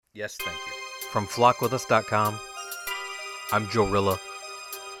Yes, thank you. From flockwithus.com, I'm Joe Rilla,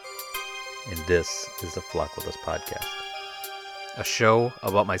 and this is the Flock With Us podcast. A show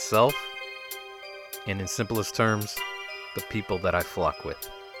about myself, and in simplest terms, the people that I flock with.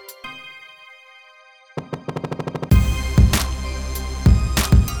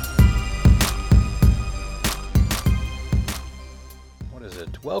 What is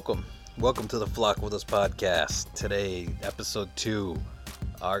it? Welcome to the Flock With Us podcast. Today, episode 2.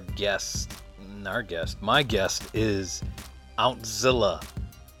 My guest is Ountzilla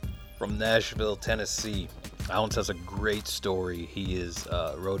from Nashville, Tennessee. Ounce has a great story. He is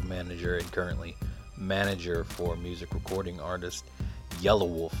a road manager and currently manager for music recording artist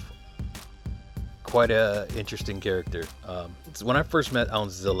Yelawolf. Quite a interesting character. When I first met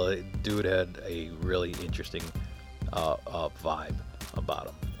Ountzilla, dude had a really interesting vibe about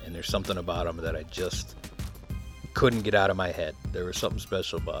him, and there's something about him that I just couldn't get out of my head. There was something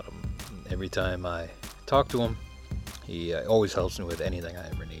special about him. Every time I talk to him, he always helps me with anything I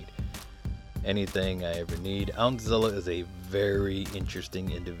ever need. Ountzilla is a very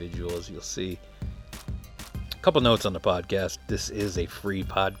interesting individual, as you'll see. A couple notes on the podcast. This is a free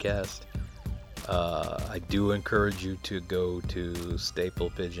podcast. I do encourage you to go to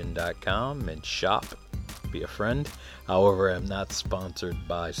staplepigeon.com and shop, be a friend. However, I'm not sponsored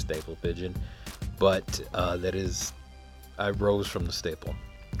by Staple Pigeon, but I rose from the staple,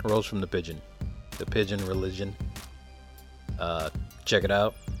 rose from the pigeon religion. Check it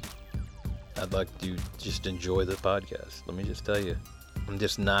out. I'd like to just enjoy the podcast. Let me just tell you, I'm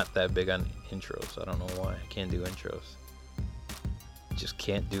just not that big on intros. I don't know why I can't do intros. Just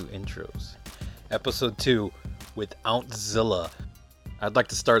can't do intros. Episode 2 with Ountzilla. I'd like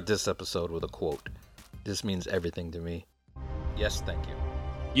to start this episode with a quote. This means everything to me. Yes, thank you.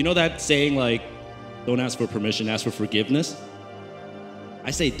 You know that saying, like, don't ask for permission, ask for forgiveness?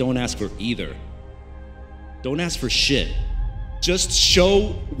 I say don't ask for either. Don't ask for shit. Just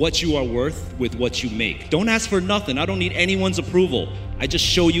show what you are worth with what you make. Don't ask for nothing. I don't need anyone's approval. I just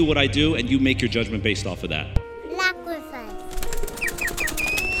show you what I do, and you make your judgment based off of that.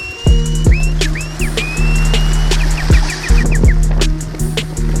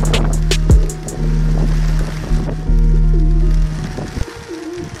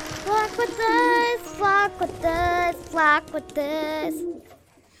 Flock with us.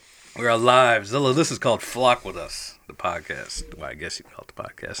 We're alive. Zilla, this is called Flock With Us, the podcast. Well, I guess you call it the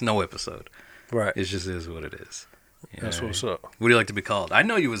podcast. No episode. Right. It just is what it is. That's what's up. What do you like to be called? I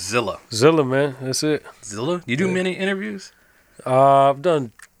know you as Zilla. Zilla, man. That's it. Zilla? You do many interviews? I've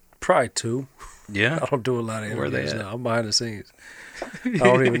done probably 2. Yeah? I don't do a lot of Where interviews they at? now. I'm behind the scenes. I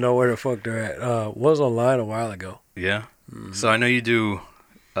don't even know where the fuck they're at. Was online a while ago. Yeah? Mm-hmm. So I know you do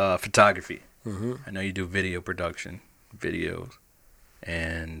photography. Mm-hmm. I know you do video production, videos,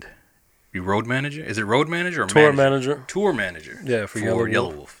 and you road manager? Is it road manager or Tour manager? Tour manager. Yeah, for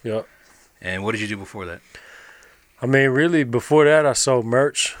Yelawolf. Yep. And what did you do before that? I mean, really, before that, I sold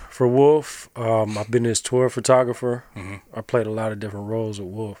merch for Wolf. I've been his tour photographer. Mm-hmm. I played a lot of different roles at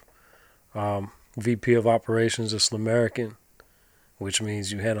Wolf. VP of operations at Slamerican, which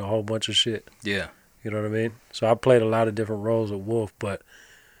means you handle a whole bunch of shit. Yeah. You know what I mean? So I played a lot of different roles at Wolf, but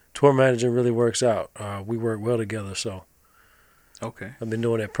tour managing really works out. We work well together, so. Okay. I've been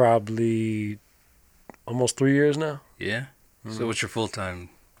doing it probably almost 3 years now. Yeah? Mm-hmm. So what's your full-time?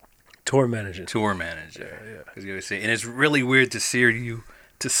 Tour manager. Tour manager. Yeah. As you always say. And it's really weird to see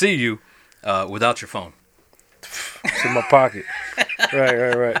you without your phone. It's in my pocket.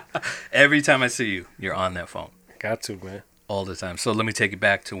 Right. Every time I see you, you're on that phone. Got to, man. All the time. So let me take you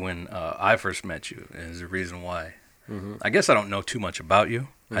back to when I first met you. And there's a reason why. Mm-hmm. I guess I don't know too much about you.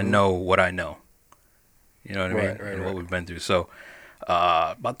 Mm-hmm. I know what I know. You know what I mean? Right. What we've been through. So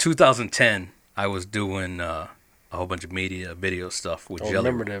about 2010, I was doing a whole bunch of video stuff with Jelly Roll. I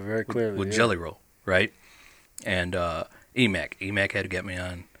remember that very clearly. With Jelly Roll, right? And EMAC had to get me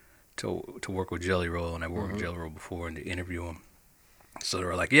on to work with Jelly Roll, and I worked with Jelly Roll before and to interview him. So they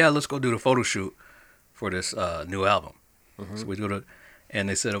were like, yeah, let's go do the photo shoot for this new album. Mm-hmm. So we go to, and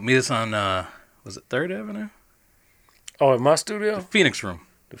they said, meet us on, was it 3rd Avenue? Oh, in my studio? The Phoenix Room.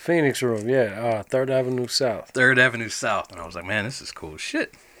 The Phoenix Room, yeah. 3rd Avenue South. 3rd Avenue South. And I was like, man, this is cool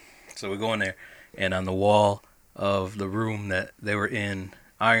shit. So we go in there, and on the wall of the room that they were in,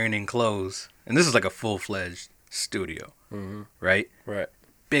 ironing clothes, and this is like a full-fledged studio, right? Right.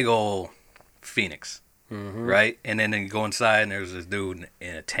 Big old Phoenix, right? And then you go inside, and there's this dude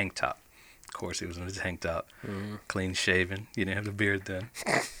in a tank top. Of course, he was in a tank top, clean shaven. You didn't have the beard then.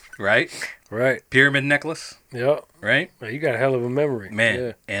 Right? Right. Pyramid necklace. Yep. Right? You got a hell of a memory. Man.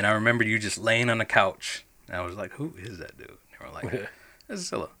 Yeah. And I remember you just laying on the couch. And I was like, who is that dude? And they were like, that's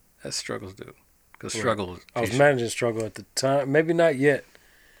Zilla. That's Struggle's dude. Because Right. Struggle. I was managing Struggle at the time. Maybe not yet,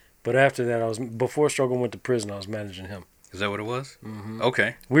 but after that, before Struggle went to prison. I was managing him. Is that what it was? Mm-hmm.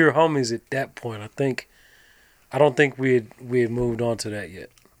 Okay. We were homies at that point. I don't think we had moved on to that yet.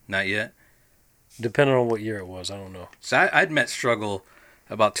 Not yet. Depending on what year it was, I don't know. So I'd met Struggle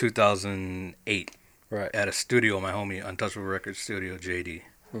about 2008 Right. at a studio, my homie Untouchable Records studio, JD.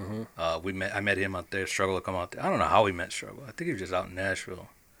 Mm-hmm. I met him out there. Struggle to come out there. I don't know how we met Struggle. I think he was just out in Nashville,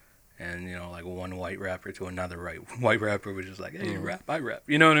 and like one white rapper to another white rapper was just like, "Hey, you rap, I rap."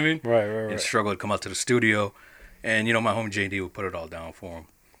 You know what I mean? Right. And Struggle would come out to the studio, and my homie JD would put it all down for him,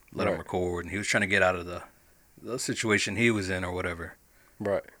 let him record, and he was trying to get out of the situation he was in or whatever.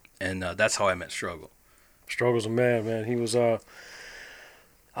 Right. And that's how I met Struggle. Struggle's a man. He was I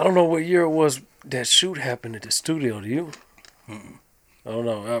don't know what year it was that shoot happened at the studio. Do you? Mm-mm. I don't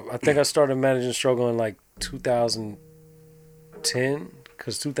know. I think I started managing Struggle in like 2010,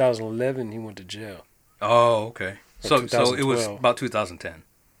 because 2011 he went to jail. Oh, okay. So it was 2012. about 2010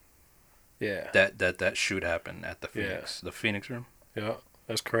 Yeah. that shoot happened at the Phoenix, the Phoenix Room. Yeah.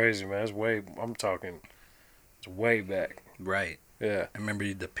 That's crazy, man. It's way back. Right. Yeah. I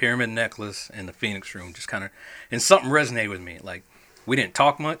remember the pyramid necklace and the Phoenix Room just kind of, and something resonated with me. Like, we didn't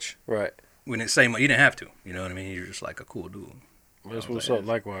talk much. Right. We didn't say much. You didn't have to. You know what I mean? You're just like a cool dude. That's what's up.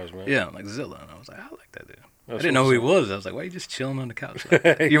 Likewise, man. Yeah, like Zilla. And I was like, I like that dude. I That's didn't know who he what's was. I was like, why are you just chilling on the couch? Like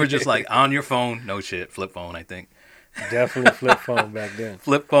that? You were just like on your phone. No shit. Flip phone, I think. Definitely flip phone back then.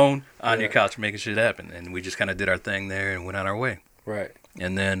 Flip phone on your couch making shit happen. And we just kind of did our thing there and went on our way. Right.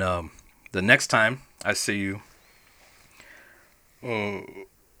 And then the next time I see you,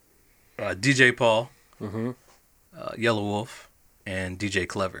 DJ Paul, Mm-hmm. Yellow Wolf, and DJ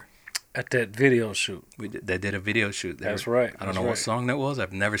Clever. At that video shoot. They did a video shoot. That's right. I don't know what song that was.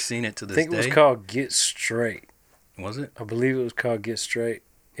 I've never seen it to this I think day. it was called Get Straight. Was it? I believe it was called Get Straight.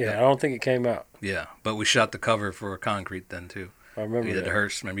 Yeah, Yeah. I don't think it came out. Yeah, but we shot the cover for Concrete then too. I remember We did that. the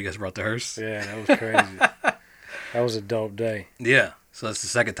hearse. Remember you guys brought the hearse? Yeah, that was crazy. That was a dope day. Yeah. So that's the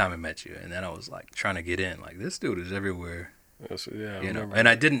second time I met you, and then I was like trying to get in. Like, this dude is everywhere. I And remember.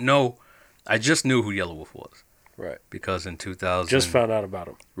 I didn't know. I just knew who Yellow Wolf was. Right. Because in 2000. Just found out about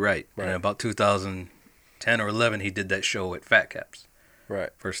him. Right. Right. And about 2010 or 11, he did that show at Fat Caps. Right.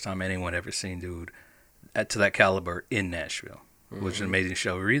 First time anyone ever seen dude to that caliber in Nashville. Which is an amazing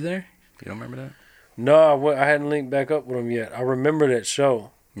show. Were you there? You don't remember that? No, I hadn't linked back up with him yet. I remember that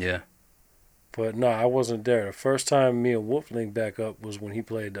show, Yeah. but no, I wasn't there. The first time me and Wolf linked back up was when he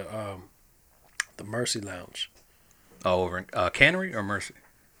played the Mercy Lounge. Oh, over in Cannery or Mercy?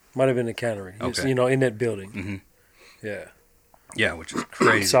 Might have been the Cannery. It's, Okay. in that building. Mm-hmm. Yeah. Yeah, which is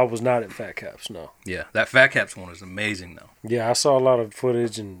crazy. So I was not at Fat Caps, no. Yeah, that Fat Caps one was amazing though. Yeah, I saw a lot of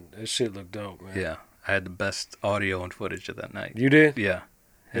footage and that shit looked dope, man. Yeah, I had the best audio and footage of that night. You did? Yeah,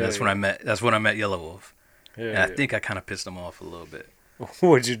 and Yeah, that's when I met. That's when I met Yellow Wolf, Yeah. and I think I kind of pissed him off a little bit.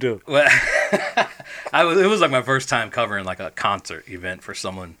 What'd you do? Well, it was like my first time covering like a concert event for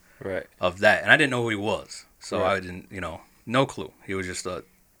someone Right. of that, and I didn't know who he was, so Right. I didn't, no clue. He was just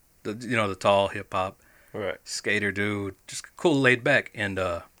the tall hip hop Right. skater dude, just cool, laid back, and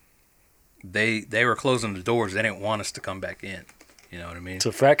they were closing the doors. They didn't want us to come back in. You know what I mean?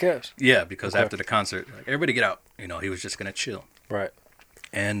 To Fat Caps? Yeah, because Okay. after the concert, like, everybody get out. He was just gonna chill. Right.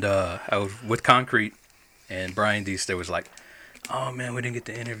 And I was with Concrete, and Brian Deese. There was like, oh man, we didn't get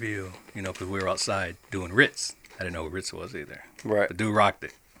the interview, because we were outside doing Ritz. I didn't know what Ritz was either. Right. The dude rocked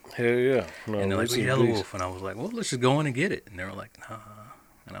it. Hell yeah. No, And they're like, Ritz we is Yellow beast. Wolf. And I was like, well, let's just go in and get it. And they were like, nah.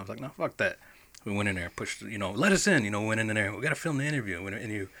 And I was like, no, fuck that. We went in there, pushed, let us in. Went in there. We got to film the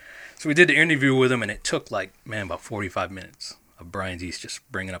interview. So we did the interview with him, and it took about 45 minutes of Brian Deese just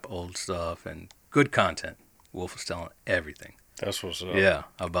bringing up old stuff and good content. Wolf was telling everything. That's what's up. Yeah,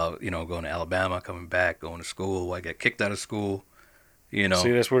 about, going to Alabama, coming back, going to school. I got kicked out of school, See,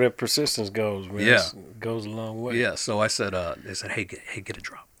 that's where that persistence goes, man. Yeah. It goes a long way. Yeah, so I said, they said, hey, get a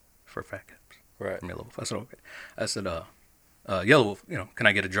drop for Fat Caps. Right. From Yellow Wolf. I said, okay. I said, Yellow Wolf, can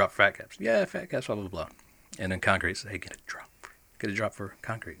I get a drop for Fat Caps? Yeah, Fat Caps, blah, blah, blah. And then Concrete said, hey, get a drop for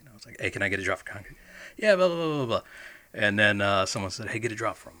Concrete. And I was like, hey, can I get a drop for Concrete? Yeah, blah, blah, blah, blah, blah. And then someone said, hey, get a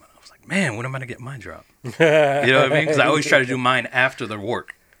drop for him. And I was like, man, when am I going to get my drop? You know what I mean? Because I always try to do mine after the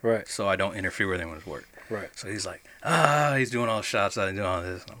work. Right. So I don't interfere with anyone's work. Right. So he's like, he's doing all the shots, I'm doing all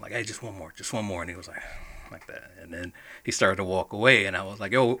this. And I'm like, hey, just one more. And he was like that. And then he started to walk away, and I was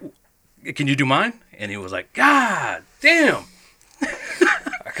like, yo, can you do mine? And he was like, God damn.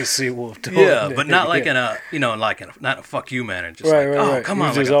 I could see Wolf doing Yeah, that. but not like in a, not a fuck you manner. Just Right, like, right, oh, right. come He on.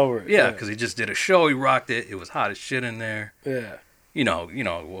 was just like, over it. Yeah, Yeah. because he just did a show. He rocked it. It was hot as shit in there. Yeah. You know,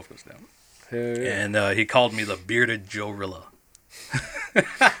 Wolf was down. Hell yeah. And he called me the bearded Joe Rilla.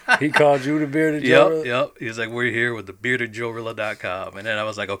 He called you the Bearded Joe? Yep. He was like, we're here with the beardedjoerilla.com. And then I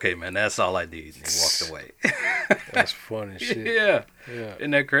was like, okay, man, that's all I need. And he walked away. That's funny shit. Yeah. Yeah.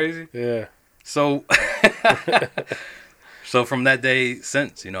 Isn't that crazy? Yeah. So, so from that day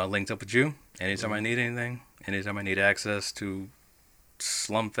since, I linked up with you. Anytime I need anything, anytime I need access to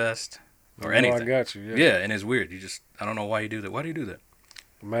Slumfest or anything. I got you. Yeah, and it's weird. I don't know why you do that. Why do you do that?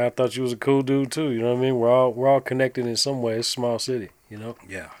 Man, I thought you was a cool dude too. You know what I mean? We're all connected in some way. It's a small city.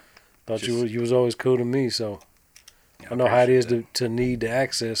 Yeah. Thought you was always cool to me. So I know how it is to need the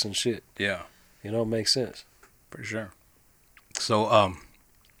access and shit. Yeah. It makes sense. For sure. So,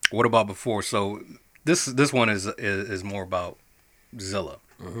 what about before? So this one is more about Zilla.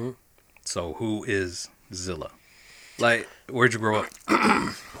 Mm-hmm. So who is Zilla? Like, where'd you grow up?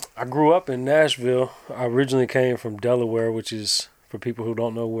 I grew up in Nashville. I originally came from Delaware, which is, for people who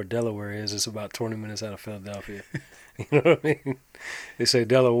don't know where Delaware is, it's about 20 minutes out of Philadelphia. You know what I mean? They say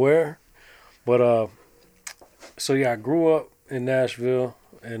Delaware. But, so yeah, I grew up in Nashville,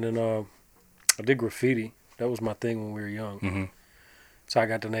 and then I did graffiti. That was my thing when we were young. Mm-hmm. So I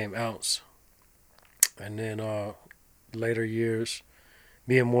got the name Ounce. And then later years,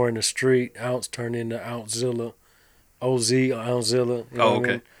 being more in the street, Ounce turned into Ouncezilla. OZ, Ouncezilla. You know Oh, what okay.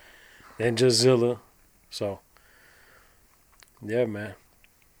 I mean? And just Zilla. So, yeah, man.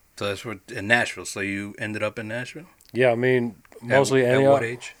 So that's what in Nashville. So you ended up in Nashville? Yeah, I mean, mostly at Antioch. what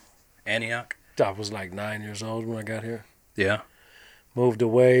age? Antioch? I was like 9 years old when I got here. Yeah. Moved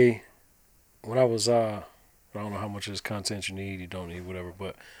away when I was, I don't know how much of this content you need, you don't need, whatever,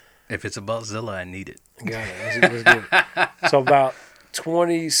 but. If it's about Zilla, I need it. Got it. Let's get it. So about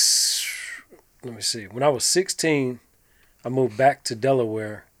 20, let me see. When I was 16, I moved back to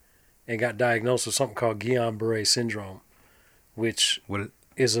Delaware and got diagnosed with something called Guillain-Barré syndrome, which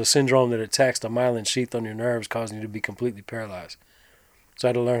is a syndrome that attacks the myelin sheath on your nerves, causing you to be completely paralyzed. So I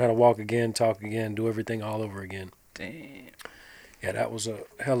had to learn how to walk again, talk again, do everything all over again. Damn. Yeah, that was a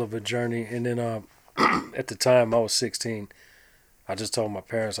hell of a journey. And then at the time, I was 16. I just told my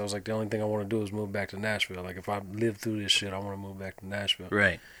parents, I was like, the only thing I want to do is move back to Nashville. Like, if I live through this shit, I want to move back to Nashville.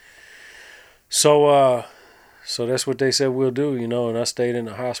 Right. So, so that's what they said we'll do, and I stayed in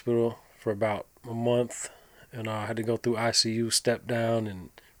the hospital for about a month, and I had to go through ICU, step down, and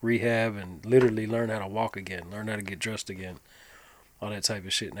rehab, and literally learn how to walk again, learn how to get dressed again, all that type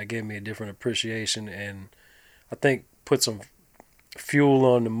of shit. And that gave me a different appreciation, and I think put some fuel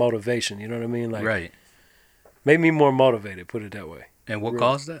on the motivation, you know what I mean? Like, right. Made me more motivated, put it that way. And what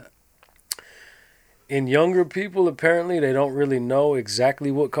caused that? In younger people, apparently, they don't really know exactly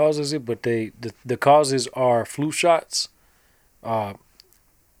what causes it, but the causes are flu shots, a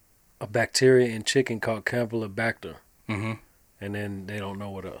bacteria in chicken called Campylobacter, Mm-hmm. and then they don't know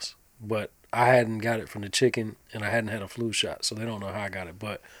what else. But I hadn't got it from the chicken, and I hadn't had a flu shot, so they don't know how I got it.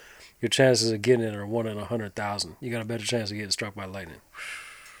 But your chances of getting it are 1 in 100,000. You got a better chance of getting struck by lightning.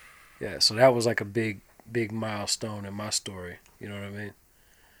 Yeah, so that was like a big milestone in my story. You know what I mean?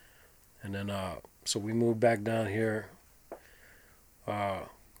 And then, so we moved back down here.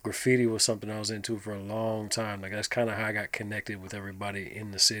 Graffiti was something I was into for a long time. Like, that's kind of how I got connected with everybody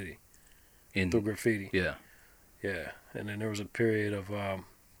in the city. Through graffiti. Yeah. Yeah. And then there was a period of...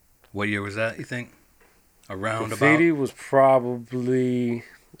 what year was that, you think? Around graffiti about? was probably,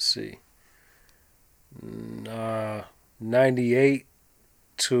 let's see, 98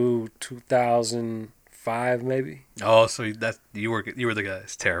 to 2005 maybe. Oh, so you were the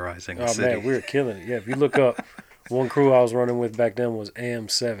guys terrorizing the city. Oh man, we were killing it. Yeah, if you look up, one crew I was running with back then was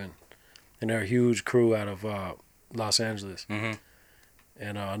AM7, and they're a huge crew out of Los Angeles. Mm-hmm.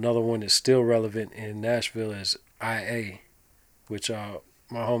 And another one that's still relevant in Nashville is IA, which my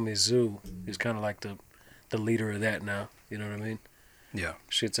homie Zoo is kind of like the leader of that now. You know what I mean? Yeah.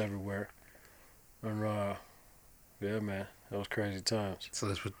 Shit's everywhere. And yeah, man, that was crazy times. So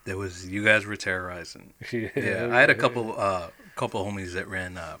that's what that was. You guys were terrorizing. Yeah, I had a couple homies that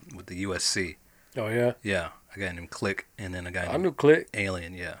ran with the USC. Oh yeah. Yeah, a guy named Click, and then a guy named I knew Click.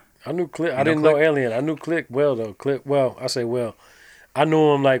 Alien. Yeah. I knew Click. I know didn't Click? know Alien. I knew Click well though. Click. Well, I say well. I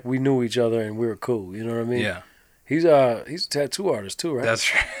knew him like we knew each other and we were cool. You know what I mean? Yeah. He's a tattoo artist too, right? That's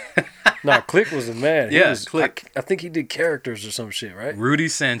right. Nah, Click was the man. He Yeah, was, Click. I think he did characters or some shit, right? Rudy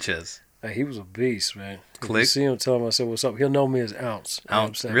Sanchez. Like, he was a beast, man. If you Click. see him, tell him I said what's up. He'll know me as Ounce.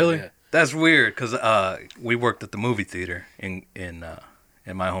 Ounce. AM7, Really? Yeah. That's weird because we worked at the movie theater in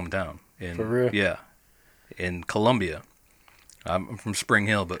my hometown. For real? Yeah. In Columbia. I'm from Spring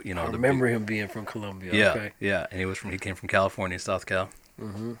Hill, but I remember him being from Columbia. Yeah, Okay. yeah, and he came from California, South Cal,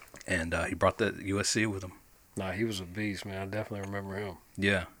 Mm-hmm. and he brought the USC with him. Nah, he was a beast, man. I definitely remember him.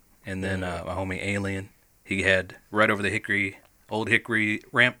 Yeah, and then Yeah. my homie Alien, he had right over the old Hickory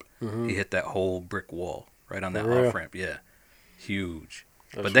ramp. he hit that whole brick wall right on that For real? off ramp. Yeah, huge.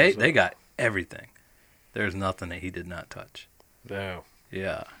 That's But what's they up. got everything. There's nothing that he did not touch. Damn.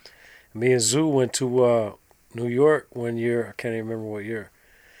 Yeah. Me and Zoo went to New York one year. I can't even remember what year.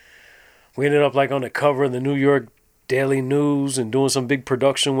 We ended up like on the cover of the New York Daily News and doing some big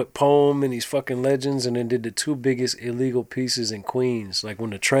production with Poem and these fucking legends, and then did the 2 biggest illegal pieces in Queens. Like when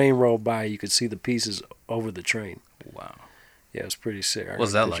the train rolled by, you could see the pieces over the train. Wow. Yeah, it was pretty sick. I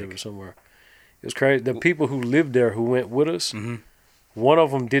What's got a that picture of like? it somewhere. It was crazy. The people who lived there who went with us, Mm-hmm. one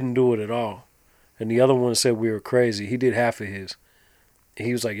of them didn't do it at all, and the other one said we were crazy. He did half of his.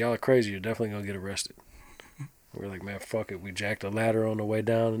 He was like, "Y'all are crazy. You're definitely gonna get arrested." We were like, "Man, fuck it." We jacked a ladder on the way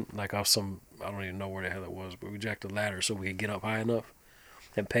down, like off some, I don't even know where the hell it was, but we jacked a ladder so we could get up high enough,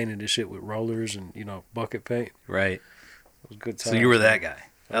 and painted this shit with rollers and bucket paint. Right. It was a good time. So you were that guy.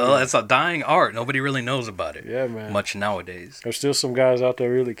 Oh, yeah. That's a dying art. Nobody really knows about it Yeah, man. much nowadays. There's still some guys out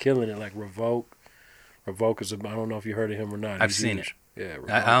there really killing it, like Revoke. Revoke is I don't know if you heard of him or not. I've He's seen huge. Yeah, Revoke.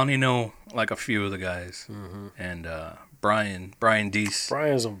 I only know like a few of the guys. Mm-hmm. And Brian Deese.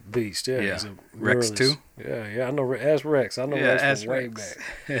 Brian's a beast, yeah. Yeah. He's a Rex, muralist. too? Yeah. I know. Ask Rex. I know Yeah, Rex ask from way Rex.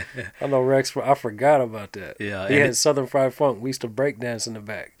 back. I know Rex. I forgot about that. Yeah. He and had Southern Fried Funk. We used to break dance in the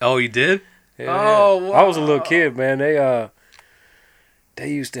back. oh, you did? Yeah, Oh, yeah. I was a little wow. kid, man. They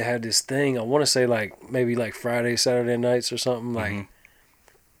used to have this thing. I want to say maybe Friday, Saturday nights or something. Like Mhm.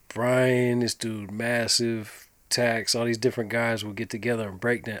 Brian, this dude, Massive, Tax, all these different guys would get together and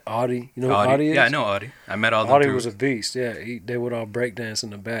break dance. Audie, you know who Audie is? Yeah, I know Audie. I met all them Audie through- was a beast. Yeah, they would all break dance in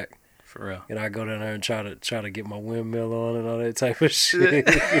the back. for real. And I go down there and try to get my windmill on and all that type of shit.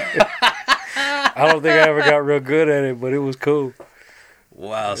 I don't think I ever got real good at it, but it was cool.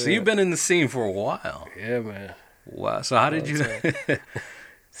 Wow. So Yeah. you've been in the scene for a while. Yeah, man. Wow. So how did you?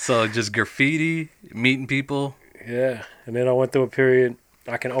 So just graffiti, meeting people. Yeah, and then I went through a period.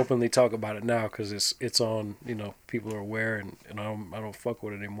 I can openly talk about it now because it's on. People are aware, and I don't fuck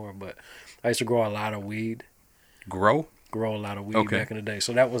with it anymore. But I used to grow a lot of weed. Grow. Grow a lot of weed Okay. back in the day.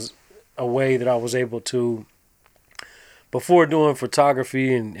 So that was a way that I was able to, before doing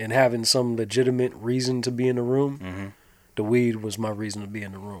photography and having some legitimate reason to be in the room, Mm-hmm. the weed was my reason to be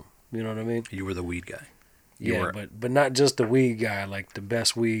in the room. You know what I mean? You were the weed guy. You Yeah, were. but not just the weed guy, like the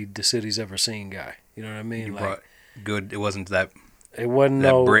best weed the city's ever seen guy. You know what I mean? You Like brought good. It wasn't that it wasn't that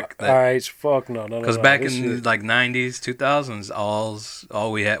no brick that- all right, fuck no. because back in like '90s, 2000s,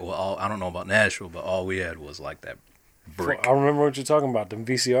 all we had. Well, I don't know about Nashville, but all we had was like that brick. I remember what you're talking about, them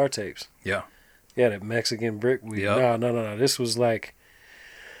VCR tapes. Yeah. Yeah, that Mexican brick weed. Yep. No. This was like,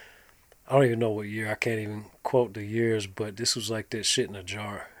 I don't even know what year. I can't even quote the years, but this was like that shit in a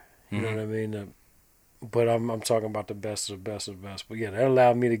jar. You know Mhm. what I mean? But I'm talking about the best of the best of the best. But yeah, that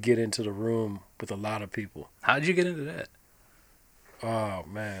allowed me to get into the room with a lot of people. How did you get into that? Oh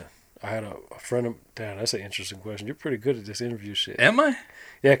man, I had a friend of. Damn, that's an interesting question. You're pretty good at this interview shit. Am I?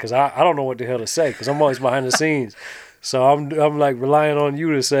 Yeah, because I don't know what the hell to say because I'm always behind the scenes. So I'm like relying on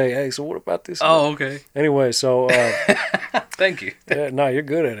you to say, hey, so what about this? Oh, okay. Anyway, so Thank you. yeah, no, you're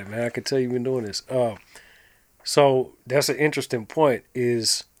good at it, man. I can tell you've been doing this. So that's an interesting point.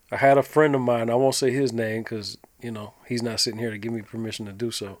 Is I had a friend of mine. I won't say his name because he's not sitting here to give me permission to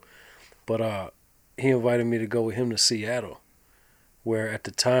do so. But he invited me to go with him to Seattle, where at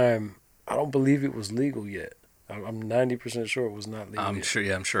the time I don't believe it was legal yet. I'm 90% sure it was not legal. I'm yet. sure.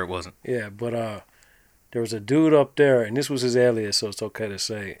 Yeah, I'm sure it wasn't. Yeah, but there was a dude up there, and this was his alias, so it's okay to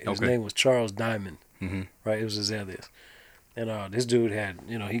say. His Okay. name was Charles Diamond, Mhm. right? It was his alias. And this dude had,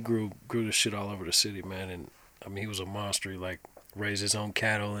 he grew this shit all over the city, man. And I mean, he was a monster. He like raised his own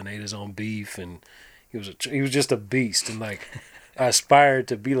cattle and ate his own beef, and he was just a beast. And like, I aspired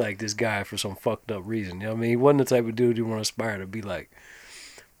to be like this guy for some fucked up reason. You know what I mean? He wasn't the type of dude you want to aspire to be like.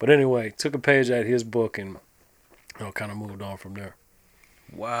 But anyway, took a page out of his book and kind of moved on from there.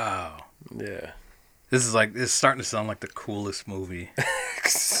 Wow. Yeah. This is starting to sound like the coolest movie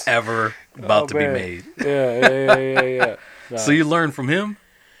ever about to be man. made. Yeah. Nah. So you learned from him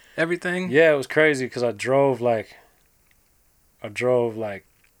everything? Yeah, it was crazy because I drove like, I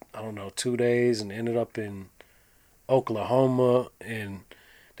don't know, 2 days and ended up in Oklahoma. And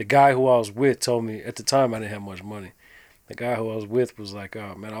the guy who I was with told me, at the time I didn't have much money. The guy who I was with was like,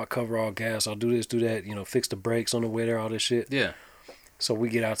 oh, man, I'll cover all gas. I'll do this, do that, fix the brakes on the way there, all this shit. Yeah. So we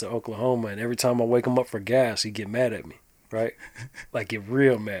get out to Oklahoma, and every time I wake him up for gas, he get mad at me, right? Like, get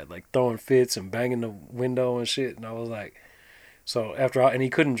real mad, like throwing fits and banging the window and shit. And I was like, so and he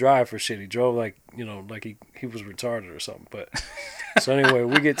couldn't drive for shit. He drove like, like he was retarded or something. But so anyway,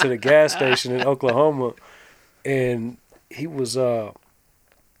 we get to the gas station in Oklahoma, and he was, I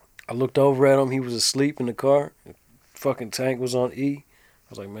looked over at him. He was asleep in the car. Fucking tank was on E.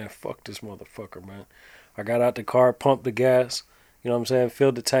 was like, man, fuck this motherfucker, man. I got out the car, pumped the gas, you know what I'm saying,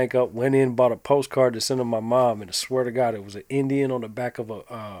 filled the tank up, went in, bought a postcard to send to my mom, and I swear to God, it was an Indian on the back of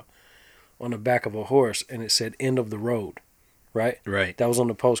a horse, and it said "End of the road," right? Right. That was on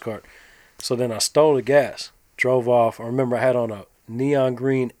the postcard. So then I stole the gas, drove off. I remember I had on a neon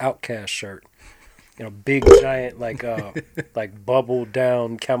green Outcast shirt and a big giant like bubble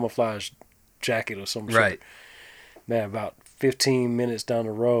down camouflage jacket or some shit. Right. Man, about 15 minutes down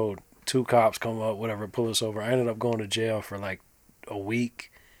the road, 2 cops come up, whatever, pull us over. I ended up going to jail for like a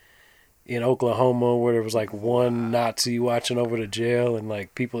week in Oklahoma, where there was like one Nazi watching over the jail, and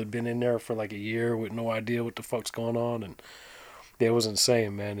like people had been in there for like a year with no idea what the fuck's going on, and it was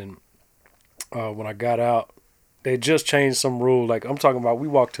insane, man. And when I got out, they just changed some rule. Like I'm talking about, we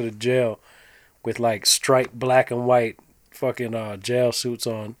walked to the jail with like striped black and white fucking jail suits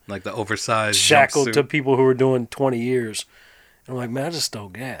on, Like the oversized shackled jumpsuit. to people who were doing 20 years. And I'm like, man, I just stole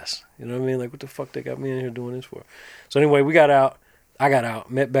gas. You know what I mean? Like, what the fuck they got me in here doing this for? So anyway, we got out. I got out,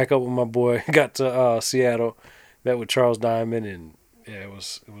 met back up with my boy, got to Seattle, met with Charles Diamond, and yeah, it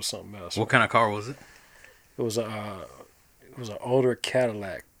was something else. What kind of car was it? It was an older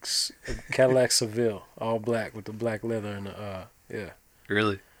Cadillac Seville, all black with the black leather and yeah.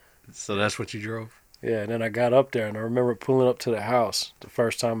 Really? So that's what you drove? Yeah, and then I got up there, and I remember pulling up to the house the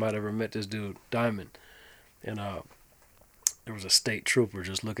first time I'd ever met this dude, Diamond. And there was a state trooper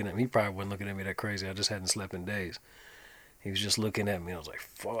just looking at me. He probably wasn't looking at me that crazy. I just hadn't slept in days. He was just looking at me. I was like,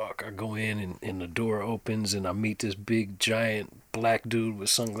 fuck. I go in, and the door opens, and I meet this big, giant black dude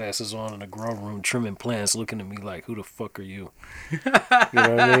with sunglasses on in a grow room trimming plants looking at me like, who the fuck are you? You know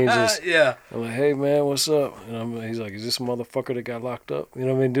what I mean? Just, Yeah. I'm like, hey, man, what's up? And he's like, is this a motherfucker that got locked up? You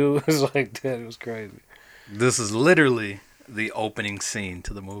know what I mean, dude? It was like that. It was crazy. This is literally the opening scene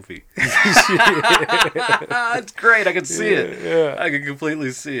to the movie. It's great. I can see it. Yeah. I can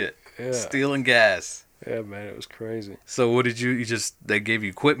completely see it. Yeah. Stealing gas. Yeah, man, it was crazy. So what did you just, they gave you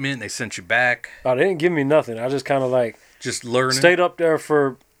equipment, they sent you back, Oh, they didn't give me nothing. I just kind of like just learning? stayed up there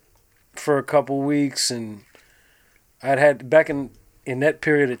for a couple weeks, and I'd had back in that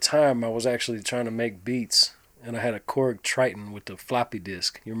period of time, I was actually trying to make beats, and I had a Korg Triton with the floppy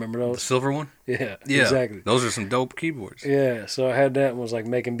disk. You remember The those? silver one? Yeah, Yeah. exactly. Those are some dope keyboards. Yeah, so I had that and was like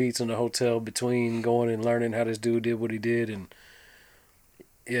making beats in the hotel between going and learning how this dude did what he did, and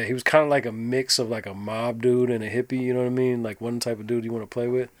yeah, he was kind of like a mix of like a mob dude and a hippie. You know what I mean? Like one type of dude you want to play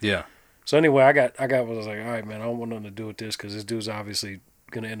with. Yeah. So anyway, I was like, all right, man, I don't want nothing to do with this because this dude's obviously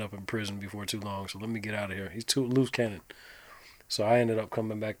gonna end up in prison before too long. So let me get out of here. He's too loose cannon. So I ended up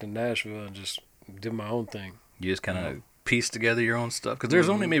coming back to Nashville and just did my own thing. You just kind of piece together your own stuff? Because there's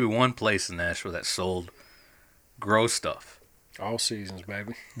only maybe one place in Nashville that sold grow stuff. All seasons,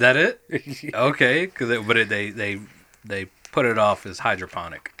 baby. That it? Okay. They put it off as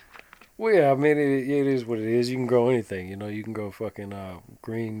hydroponic. Well, yeah, I mean, it is what it is. You can grow anything. You know, you can grow fucking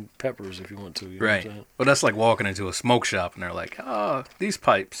green peppers if you want to. You know Right. what I'm saying? Well, that's like walking into a smoke shop and they're like, oh, these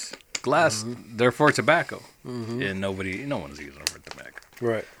pipes, glass, they're for tobacco. And no one's using them for tobacco.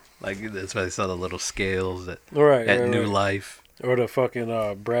 Right. Like, that's why they sell the little scales at Right. New right. Life. Or the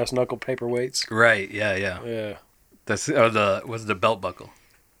fucking brass knuckle paperweights. Right, yeah. Yeah. That's what's the belt buckle?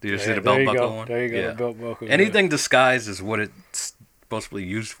 Do you see Yeah, the there belt you buckle go. one? There you go, Yeah. the belt buckle. Anything disguised is what it's supposed to be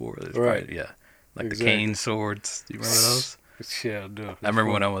used for. It's Right. probably- yeah. Like Exactly. the cane swords. Do you remember those? Yeah, I do. I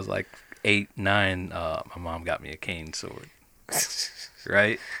remember when I was like 8, 9, my mom got me a cane sword.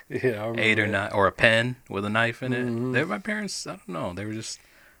 Right? Yeah, I remember 8 or that. 9, or a pen with a knife in it. They were my parents. I don't know. They were just.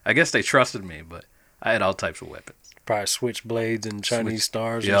 I guess they trusted me, but I had all types of weapons. Probably switchblades and Chinese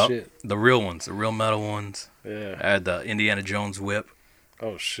stars and Yep, shit. the real ones, the real metal ones. Yeah. I had the Indiana Jones whip.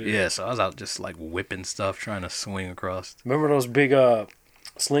 Oh shit. Yeah, so I was out just like whipping stuff, trying to swing across. Remember those big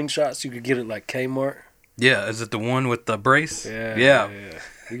slingshots you could get at like Kmart? Yeah, is it the one with the brace? Yeah.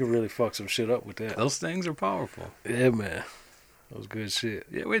 You could really fuck some shit up with that. Those things are powerful. Yeah, man. That was good shit.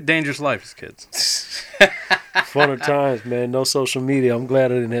 Yeah, we had dangerous lives as kids. Funner times, man. No social media. I'm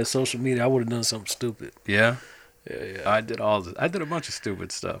glad I didn't have social media. I would have done something stupid. Yeah, Yeah. I did I did a bunch of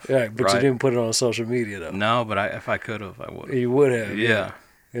stupid stuff. Yeah, but right? you didn't put it on social media though. No, but if I could have, I would have. You would have. Yeah.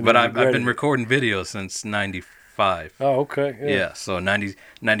 And But then I've regret been it. recording videos since 95. Oh, okay. Yeah, so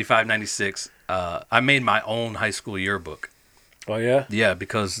 95, 96. I made my own high school yearbook. Oh yeah. Yeah,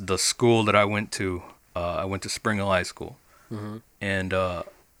 because the school that I went to Spring Hill High School. Mm-hmm. And, I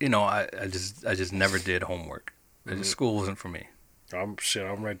just never did homework. School wasn't for me. I'm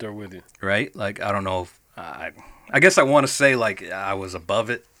right there with you. Right? Like, I don't know if, I guess I want to say, like, I was above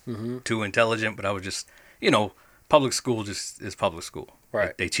it, too intelligent, but I was just, public school just is public school. Right.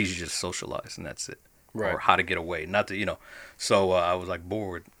 Like, they teach you just to socialize, and that's it. Right. or how to get away. Not to, So I was like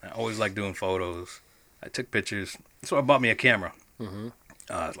bored. I always liked doing photos. I took pictures. So I bought me a camera. Mm-hmm. It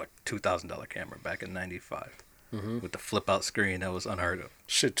was like $2,000 camera back in '95 Mm-hmm. with the flip out screen. That was unheard of.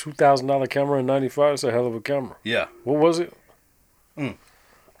 Shit, $2,000 camera in '95. That's a hell of a camera. Yeah, What was it?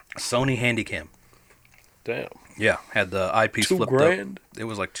 Sony Handycam. Damn. Yeah, had the eyepiece $2 flipped grand? up. It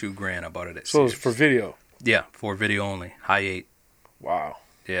was like $2,000. I bought it at So it's Sears. for video. Yeah, for video only. High 8. Wow.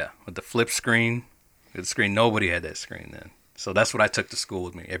 Yeah, with the flip screen. The screen, nobody had that screen then. So that's what I took to school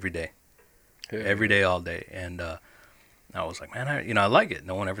with me every day. Yeah. Every day, all day. And I was like, man, I like it.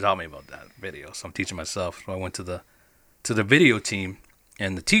 No one ever taught me about that video. So I'm teaching myself. So I went to the video team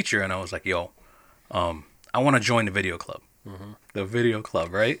and the teacher, and I was like, yo, I want to join the video club. Mm-hmm. The video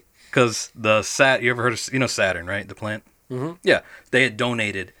club, right? Because you ever heard of, Saturn, right? The plant? Mm-hmm. Yeah. They had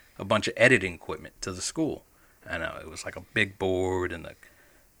donated a bunch of editing equipment to the school. And it was like a big board and the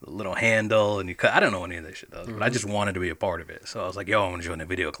little handle, and I don't know any of this shit does, but I just wanted to be a part of it. So I was like, yo, I want to join the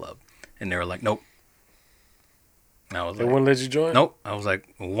video club. And they were like, nope. And I was They like, wouldn't let you join? nope. I was like,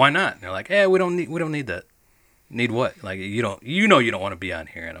 well, why not? And they're like, we don't need that. Need what? Like, you don't want to be on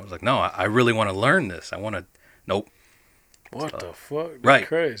here. And I was like, no, I really want to learn this. I want to. Nope. What the fuck? That's Right.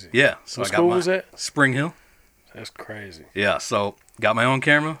 crazy. Yeah. So What I got school was that? Spring Hill. That's crazy. Yeah. So got my own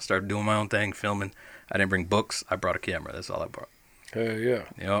camera. Started doing my own thing, filming. I didn't bring books. I brought a camera. That's all I brought. Hell yeah.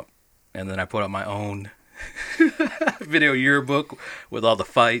 Yep. And then I put up my own video yearbook with all the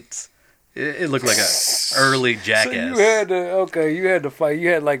fights. It looked like a early Jackass. So you had the fight. You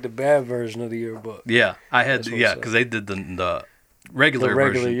had like the bad version of the yearbook. Yeah, I had That's what's up. because they did the regular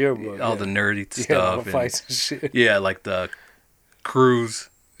version, yearbook. all yeah. the nerdy You had all stuff. the fights and shit. Yeah, like the cruise,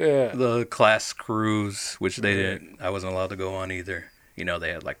 Yeah. the class cruise, which they didn't. I wasn't allowed to go on either.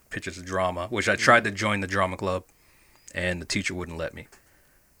 They had like pictures of drama, which I tried to join the drama club, and the teacher wouldn't let me.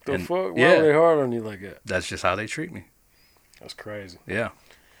 The And- fuck? Why yeah. are they hard on you like that? That's just how they treat me. That's crazy. Yeah.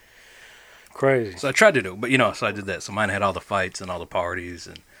 Crazy. So I tried to do, but so I did that. So mine had all the fights and all the parties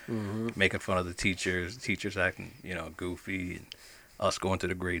and Mm-hmm. making fun of the teachers acting, goofy, and us going to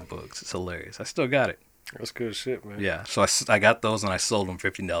the grade books. It's hilarious. I still got it. That's good shit, man. Yeah. So I got those and I sold them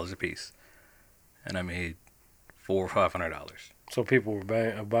 $15 a piece, and I made $400 or $500. So people were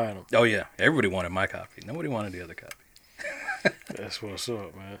buying them. Oh yeah, everybody wanted my copy. Nobody wanted the other copy. That's what's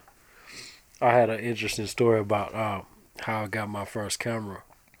up, man. I had an interesting story about how I got my first camera.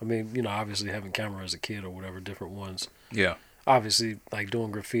 I mean, obviously having camera as a kid or whatever, different ones. Yeah. Obviously, like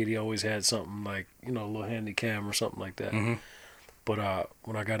doing graffiti, always had something like, a little handy cam or something like that. Mhm. But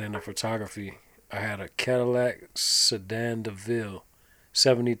when I got into photography, I had a Cadillac Sedan DeVille,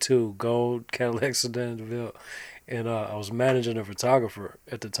 72 gold Cadillac Sedan DeVille. And I was managing a photographer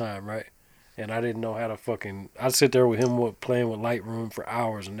at the time, right? And I didn't know how to I'd sit there with him playing with Lightroom for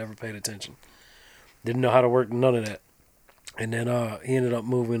hours and never paid attention. Didn't know how to work none of that. And then he ended up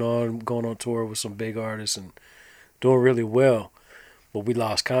moving on, going on tour with some big artists and doing really well. But we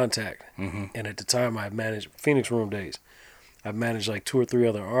lost contact. Mm-hmm. And at the time, I managed Phoenix Room days. I managed like 2 or 3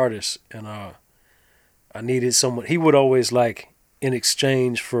 other artists. And I needed someone. He would always in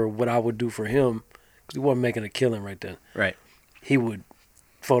exchange for what I would do for him, because he wasn't making a killing right then. Right. He would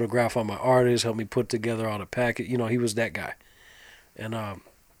photograph all my artists, help me put together all the packet. He was that guy. And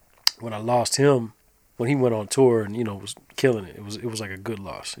when I lost him, when he went on tour and was killing it, it was like a good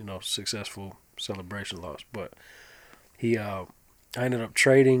loss, successful celebration loss. But I ended up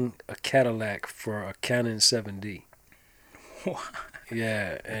trading a Cadillac for a Canon 7D.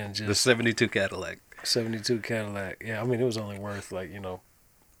 Yeah, and The just 72 Cadillac. 72 Cadillac. Yeah, I mean it was only worth a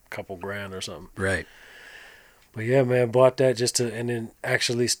couple grand or something. Right. But yeah, man, bought that and then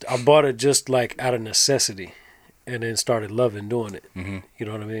actually I bought it just out of necessity, and then started loving doing it. Mm-hmm. You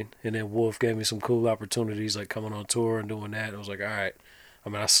know what I mean? And then Wolf gave me some cool opportunities, like coming on tour and doing that. I was like, all right. I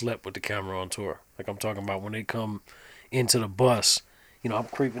mean, I slept with the camera on tour. Like I'm talking about when they come into the bus, I'm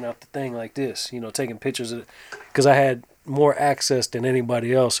creeping out the thing like this, taking pictures of it, because I had more access than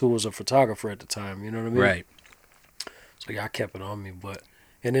anybody else who was a photographer at the time. You know what I mean? Right. So yeah, I kept it on me,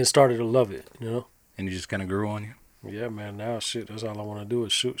 and then started to love it. And you just kind of grew on you. Yeah, man. Now, shit, that's all I want to do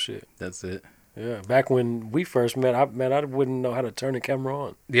is shoot shit. That's it. Yeah. Back when we first met, I wouldn't know how to turn the camera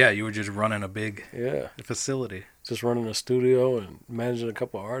on. Yeah, you were just running a big Yeah. facility. Just running a studio and managing a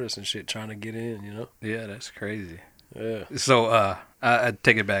couple of artists and shit, trying to get in, Yeah, that's crazy. Yeah. So I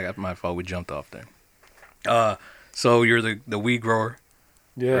take it back. That's my fault. We jumped off there. So you're the weed grower,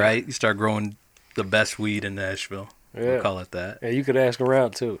 Yeah. right? You start growing the best weed in Nashville. Yeah. We'll call it that. Yeah, you could ask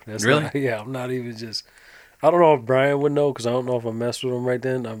around, too. That's Really? Yeah, I'm not even just... I don't know if Brian would know, because I don't know if I messed with him right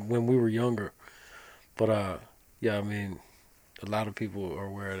then when we were younger. But, yeah, I mean, A lot of people are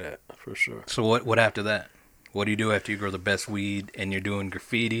aware of that for sure. So what after that? What do you do after you grow the best weed and you're doing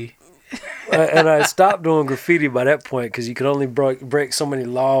graffiti? And I stopped doing graffiti by that point because you could only break so many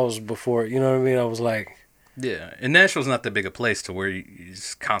laws before. You know what I mean? I was like, yeah, and Nashville's not that big a place to where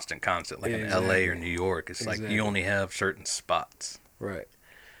it's constant, like in exactly. L.A. or New York. It's like Exactly. you only have certain spots. right.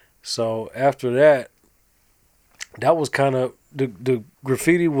 So after that, that was kind of the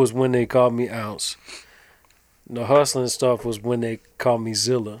graffiti was when they called me Ounce. The hustling stuff was when they called me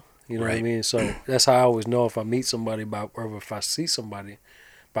Zilla. You know what I Right. mean? So that's how I always know if I meet somebody or if I see somebody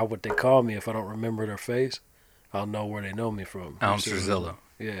by what they call me. If I don't remember their face, I'll know where they know me from. Ounce or Zilla.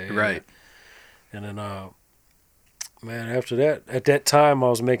 Yeah, Right. And then, man, after that, at that time, I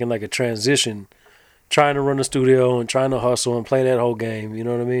was making like a transition, trying to run a studio and trying to hustle and play that whole game. You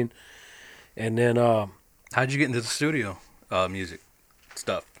know what I mean? And then, How'd you get into the studio music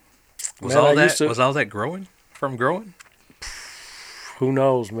stuff? Was Man, all I that used to- was all that growing? who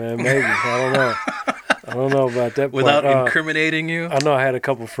knows, man? Maybe. I don't know. I don't know about that. Without part. incriminating you? I know I had a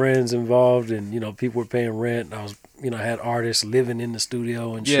couple friends involved, and people were paying rent. I was, I had artists living in the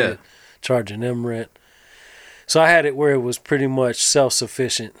studio and shit, charging them rent. So I had it where it was pretty much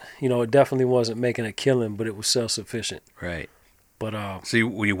self-sufficient. It definitely wasn't making a killing, but it was self-sufficient. Right. But So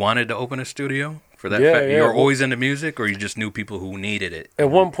you wanted to open a studio for that? Yeah, fact? yeah. You were always into music, or you just knew people who needed it? at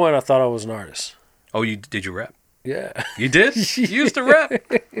one point, I thought I was an artist. Oh, did you rap? Yeah, You did? You used to rap?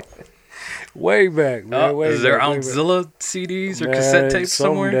 way back, man. Way Is there back, way back. Ountzilla CDs or Man, cassette tapes some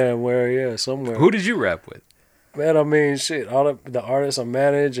somewhere? Damn where, yeah, somewhere. Who did you rap with? Man, I mean, shit. All the artists I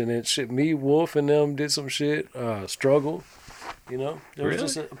managed, and then shit. Me, Wolf, and them did some shit. Struggle. There was Really?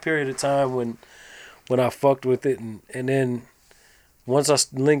 just a period of time when I fucked with it, and then once I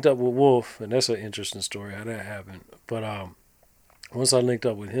linked up with Wolf, and that's an interesting story how that happened. But once I linked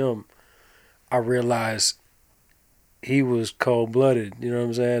up with him, I realized he was cold blooded. You know what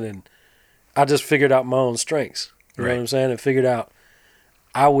I'm saying? And I just figured out my own strengths. You know Right. what I'm saying? And figured out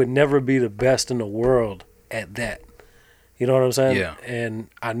I would never be the best in the world at that. You know what I'm saying? Yeah. And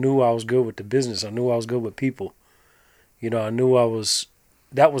I knew I was good with the business. I knew I was good with people. I knew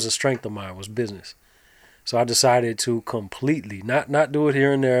that was a strength of mine, was business. So I decided to completely, not do it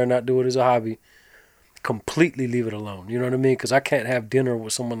here and there, not do it as a hobby, completely leave it alone. You know what I mean? Because I can't have dinner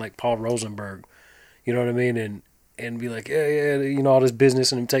with someone like Paul Rosenberg. You know what I mean? And be like, yeah, all this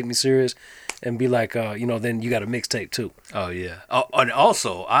business, and him take me serious, and be like, then you got a mixtape too. Oh, yeah. Oh, and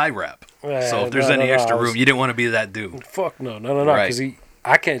also, I rap. Yeah, So if there's no, any no, extra I was- room, you didn't want to be that dude. Fuck no. Right. Because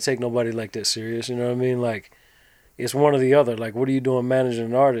I can't take nobody like that serious. You know what I mean? Like, it's one or the other. Like, what are you doing managing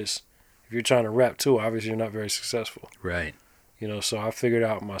an artist? If you're trying to rap too, obviously you're not very successful. Right. So I figured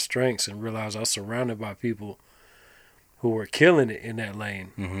out my strengths and realized I was surrounded by people who were killing it in that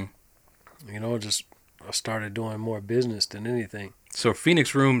lane. Mm-hmm. Just I started doing more business than anything. So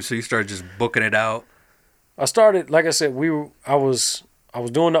Phoenix Room, so you started just booking it out. I started, like I said, I was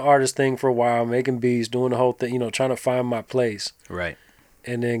doing the artist thing for a while, making beats, doing the whole thing, trying to find my place. Right.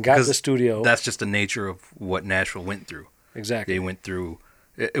 And then got the studio. That's just the nature of what Nashville went through. Exactly. They went through,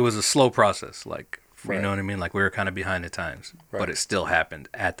 it was a slow process. Like, Right. you know what I mean? Like, we were kind of behind the times, Right. but it still happened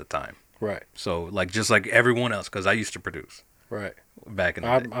at the time. Right. So, like, just like everyone else, because I used to produce Right. back in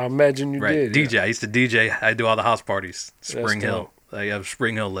the day. I imagine you Right. did. DJ. I used to DJ. I do all the house parties. Spring That's Hill. dope. Like, I'm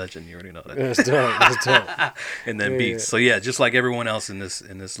Spring Hill legend. You already know that. That's dope. That's dope. And then Yeah, beats. yeah. So yeah, just like everyone else in this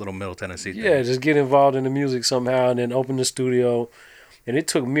little Middle Tennessee thing. Yeah, just get involved in the music somehow, and then open the studio. And it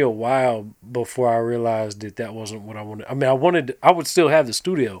took me a while before I realized that wasn't what I wanted. I mean, I would still have the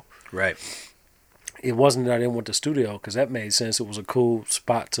studio. Right. It wasn't that I didn't want the studio, because that made sense. It was a cool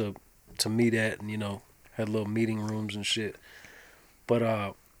spot to meet at, and had little meeting rooms and shit.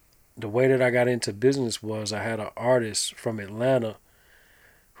 But the way that I got into business was I had an artist from Atlanta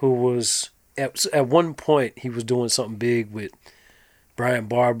who was at one point he was doing something big with Brian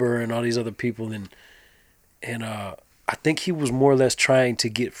Barber and all these other people, and I think he was more or less trying to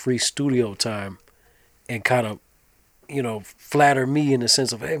get free studio time and kind of flatter me in the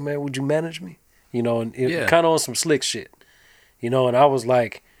sense of, hey man, would you manage me? And it Yeah. kind of on some slick shit, and I was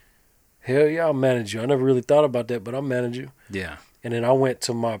like, hell yeah, I'll manage you. I never really thought about that, but I'll manage you. Yeah. And then I went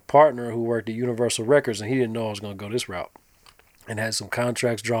to my partner who worked at Universal Records, and he didn't know I was going to go this route, and had some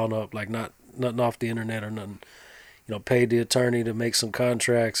contracts drawn up, like nothing off the internet or nothing. Paid the attorney to make some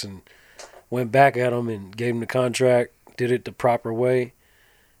contracts, and went back at him and gave him the contract, did it the proper way,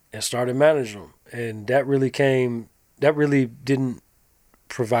 and started managing them. And that really didn't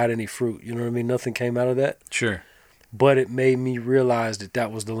provide any fruit. You know what I mean? Nothing came out of that. Sure. But it made me realize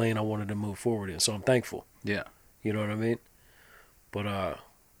that was the lane I wanted to move forward in. So I'm thankful. Yeah. You know what I mean? But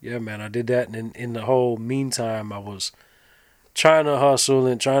yeah, man, I did that, and in the whole meantime, I was trying to hustle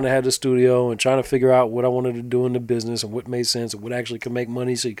and trying to have the studio and trying to figure out what I wanted to do in the business and what made sense and what actually could make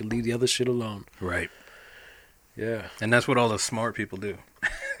money so you could leave the other shit alone. Right. Yeah. And that's what all the smart people do.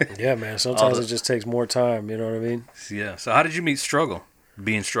 Yeah, man. Sometimes it just takes more time. You know what I mean? Yeah. So how did you meet Struggle?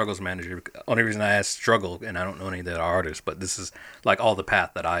 Being Struggle's manager. Only reason I asked Struggle, and I don't know any of the other artists, but this is like all the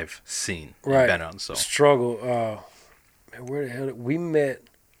path that I've seen and been on. So Struggle. Man, where the hell we met?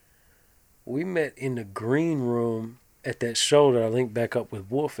 We met in the green room at that show that I linked back up with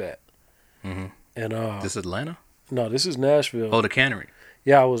Wolf at. Mm-hmm. And this is Atlanta? No, this is Nashville. Oh, the Cannery.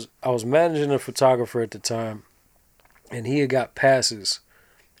 Yeah, I was managing a photographer at the time, and he had got passes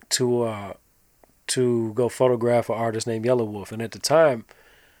to go photograph an artist named Yellow Wolf. And at the time,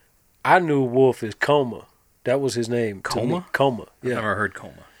 I knew Wolf as Coma. That was his name. Coma? Coma. Yeah. I've never heard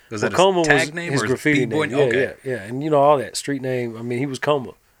Coma. Was Well, that Coma his tag was name his or graffiti B-boy? name. Yeah, Okay. yeah. And you know all that street name. I mean, he was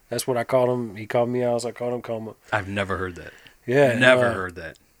Coma. That's what I called him. He called me out. I called him Coma. I've never heard that. Yeah. Never heard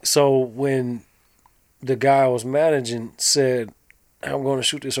that. So when the guy I was managing said, I'm going to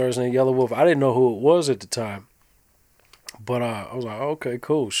shoot this artist named Yellow Wolf, I didn't know who it was at the time. But I was like, okay,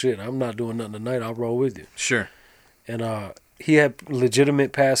 cool. Shit, I'm not doing nothing tonight. I'll roll with you. Sure. And he had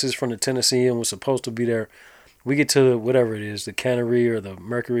legitimate passes from the Tennessee and was supposed to be there. We get to whatever it is, the Cannery or the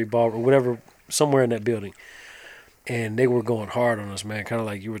Mercury Ball or whatever, somewhere in that building. And they were going hard on us, man, kind of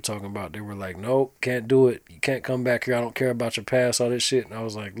like you were talking about. They were like, nope, can't do it. You can't come back here. I don't care about your past, all this shit. And I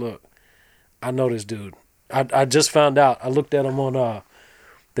was like, look, I know this dude. I just found out. I looked at him on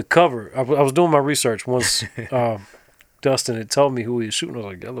the cover. I was doing my research once Dustin had told me who he was shooting. I was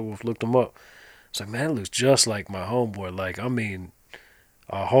like, Yellow Wolf, looked him up. I was like, man, it looks just like my homeboy. Like, I mean,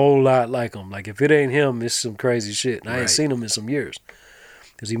 a whole lot like him. Like, if it ain't him, it's some crazy shit. And I ain't seen him in some years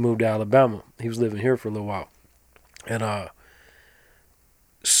because he moved to Alabama. He was living here for a little while. And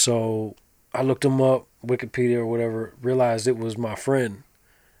so I looked him up, Wikipedia or whatever, realized it was my friend.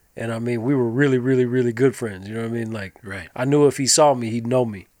 And I mean, we were really, really, really good friends. You know what I mean? Like, I knew if he saw me, he'd know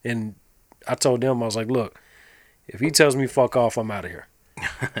me. And I told him, I was like, look, if he tells me fuck off, I'm out of here.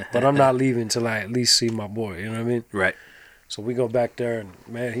 But I'm not leaving until I at least see my boy. You know what I mean? Right. So we go back there, and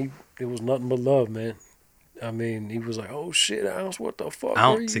man, it was nothing but love, man. I mean, he was like, "Oh shit, Ounce, what the fuck?"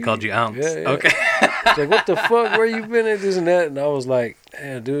 Ounce, he called you Ounce. Yeah. Okay. He's like, "What the fuck? Where you been at this and that?" And I was like,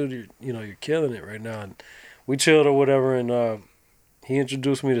 "Man, dude, you're killing it right now." And we chilled or whatever, and he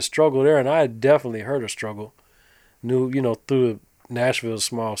introduced me to Struggle there, and I had definitely heard of Struggle. Knew, through Nashville's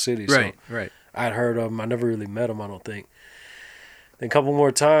small city. Right, so right. I'd heard of him. I never really met him, I don't think. Then a couple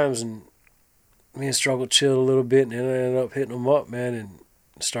more times, and me and Struggle chilled a little bit, and then I ended up hitting him up, man, and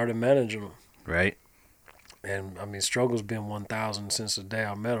started managing him. Right. And, I mean, Struggle's been 1,000 since the day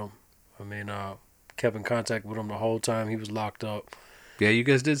I met him. I mean, kept in contact with him the whole time he was locked up. Yeah, you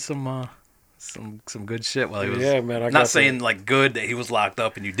guys did some good shit while he was. Yeah, man. Not saying like good that he was locked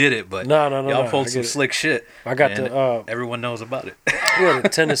up and you did it, but no. y'all pulled some slick shit. I got the everyone knows about it. Yeah, the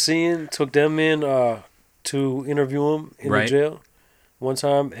Tennessean took them in to interview him in the jail one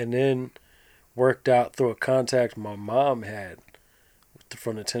time, and then worked out through a contact my mom had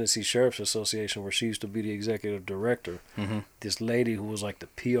from the Tennessee Sheriff's Association, where she used to be the executive director. Mm-hmm. This lady who was like the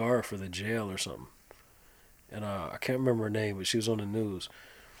PR for the jail or something, and I can't remember her name, but she was on the news.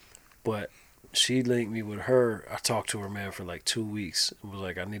 But she linked me with her. I talked to her, man, for like 2 weeks. It was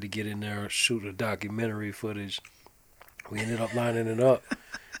like, I need to get in there, shoot a documentary footage. We ended up lining it up,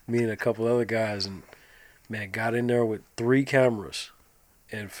 me and a couple other guys, and man, got in there with 3 cameras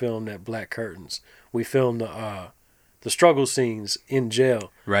and filmed at Black Curtains. We filmed the struggle scenes in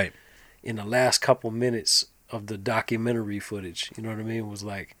jail. Right. In the last couple minutes of the documentary footage. You know what I mean? It was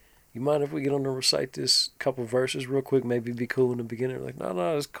like, you mind if we get on to recite this couple verses real quick? Maybe be cool in the beginning. Like,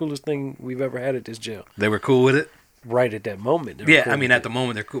 no, it's the coolest thing we've ever had at this jail. They were cool with it? Right at that moment. Yeah, cool, I mean, at the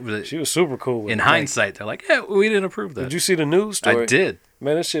moment, they're cool with it. She was super cool with it. In hindsight, they're like, yeah, we didn't approve that. Did you see the news story? I did.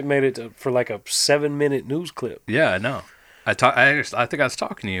 Man, that shit made it for like a 7-minute news clip. Yeah, I know. I think I was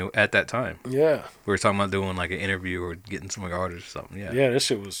talking to you at that time. Yeah. We were talking about doing like an interview or getting some artists or something. Yeah. Yeah, that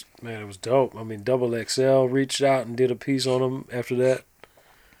shit was, man, it was dope. I mean, Double XL reached out and did a piece on him after that.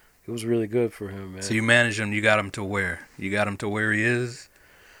 It was really good for him, man. So you managed him. You got him to where? You got him to where he is?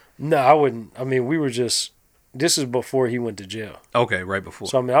 No, I wouldn't. I mean, we were just, this is before he went to jail. Okay, right before.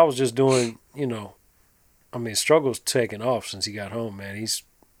 So, I mean, I was just doing, Struggle's taking off since he got home, man. He's,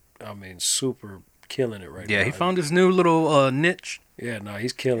 super killing it right now. Yeah, he found his new little niche. Yeah, no,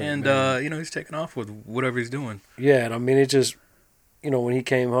 he's killing it, man. He's taking off with whatever he's doing. Yeah, and I mean, it just, when he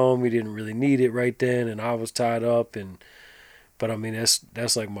came home, he didn't really need it right then, and I was tied up, but I mean,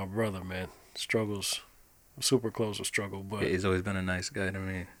 that's like my brother, man. Struggle's super close with Struggle, but yeah, he's always been a nice guy to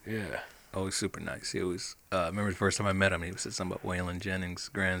me. Yeah. Always super nice. He always. I remember the first time I met him, he said something about Waylon Jennings'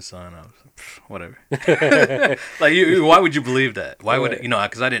 grandson. I was like, whatever. Like, why would you believe that? Why would it,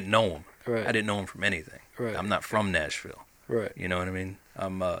 because I didn't know him. Right. I didn't know him from anything. Right. I'm not from Nashville. Right. You know what I mean?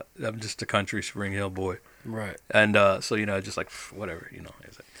 I'm just a country Spring Hill boy. Right. And so just like whatever. He's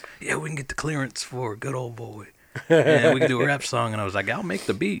like, yeah, we can get the clearance for a good old boy. And we can do a rap song. And I was like, I'll make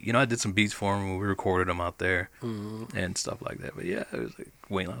the beat. I did some beats for him. We recorded them out there and stuff like that. But yeah, it was like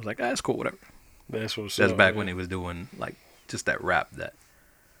Waylon. I was like, that's cool, whatever. That's what's That's up, back man. when he was doing like just that rap, that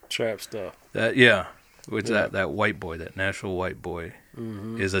Trap stuff. which that white boy, that Nashville white boy,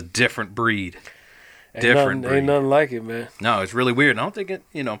 is a different breed. Ain't nothing like it, man. No, it's really weird. And I don't think it.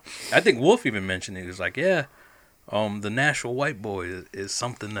 I think Wolf even mentioned it. He was like, yeah, the Nashville white boy is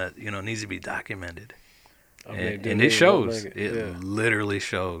something that needs to be documented. I mean, And it shows. Like It literally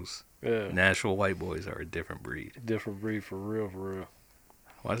shows. Yeah. Nashville white boys are a different breed. Different breed for real, for real.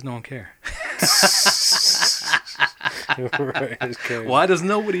 Why does no one care? Right, it's crazy. Why does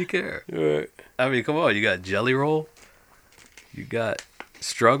nobody care? Right. I mean, come on. You got Jelly Roll. You got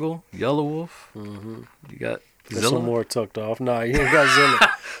Struggle, Yellow Wolf. Mm-hmm. You got There's Zilla. some more tucked off. Nah, you ain't got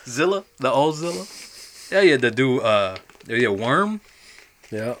Zilla. Zilla, the old Zilla. Yeah, the dude, Worm.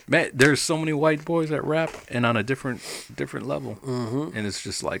 Yeah. Man, there's so many white boys that rap and on a different level. Mm-hmm. And it's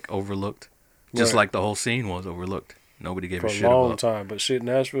just like overlooked. Just Right. like the whole scene was overlooked. Nobody gave For a a shit long about. time. But shit,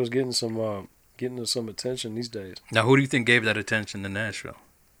 Nashville's getting some attention these days. Now, who do you think gave that attention to Nashville?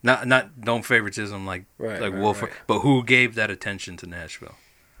 Not no favoritism like Right, Wolf, right. but who gave that attention to Nashville?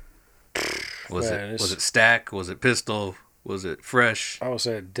 Was Man, it Stack? Was it Pistol? Was it Fresh? I would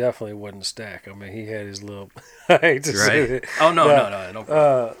say it definitely wasn't Stack. I mean, he had his little. I hate to say Right? it. Oh no, But, no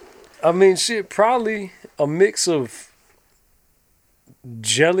problem. I mean, shit, probably a mix of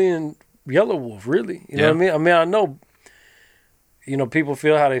Jelly and Yellow Wolf, really. You know what I mean? I mean, I know, people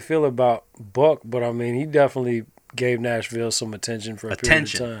feel how they feel about Buck, but I mean, he definitely gave Nashville some attention for a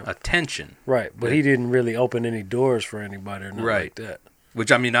period of time. Attention. Right, but he didn't really open any doors for anybody or nothing Right. like that.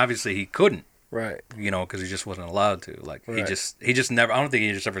 Which I mean, obviously he couldn't. Right. Because he just wasn't allowed to. Like Right. he just never. I don't think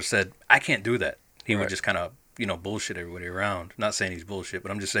he just ever said, "I can't do that." He would Right. just kind of bullshit everybody around. Not saying he's bullshit,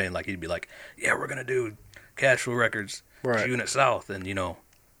 but I'm just saying like he'd be like, "Yeah, we're gonna do Cashflow Records, Right. Unit South," and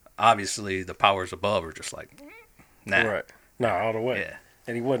obviously the powers above are just like, nah. Right. Nah, all the way. Yeah.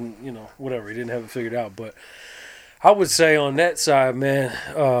 And he wasn't, whatever. He didn't have it figured out. But I would say on that side, man,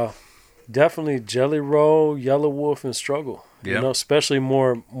 definitely Jelly Roll, Yellow Wolf, and Struggle. Yeah. Especially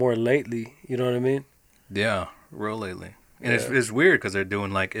more lately. You know what I mean? Yeah, real lately, and Yeah. it's weird because they're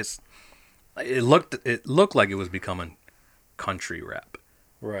doing like it looked like it was becoming country rap,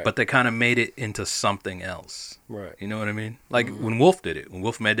 Right. but they kind of made it into something else. right. You know what I mean? Like when Wolf did it, when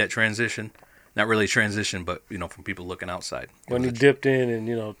Wolf made that transition, not really transition, but from people looking outside. It When was he dipped in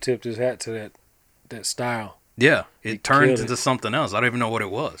and, tipped his hat to that style. yeah, he it turned killed into it. something else. I don't even know what it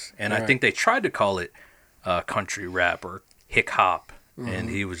was, and I Right. think they tried to call it country rap or hick hop, Mm-hmm. and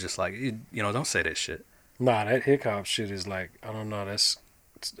he was just like, don't say that shit. Nah, that hip hop shit is like, I don't know.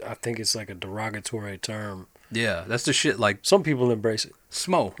 I think it's like a derogatory term. Yeah, that's the shit like Some people embrace it.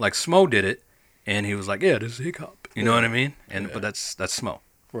 Smo. Like Smo did it, and he was like, "Yeah, this is hip hop." You know Yeah. what I mean? And Yeah. but that's Smo.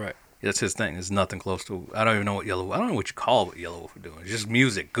 Right. That's his thing. It's nothing close to. I don't even know what I don't know what you call what Yellow Wolf are doing. It's just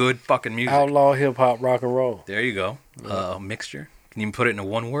music, good fucking music. Outlaw hip hop, rock and roll. There you go. Mixture. Can you even put it into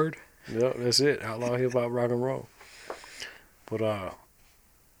one word? Yep, that's it. Outlaw hip hop, rock and roll. But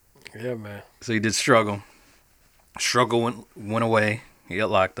yeah, man. So he did Struggle. Struggle went away. He got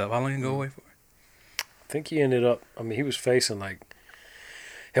locked up. How long did he go away for? I think he ended up. I mean, he was facing like.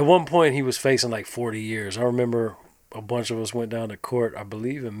 At one point, he was facing like 40 years. I remember a bunch of us went down to court. I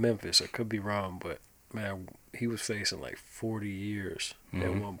believe in Memphis. I could be wrong, but man, he was facing like 40 years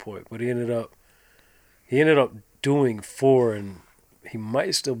at one point. But he ended up doing 4, and he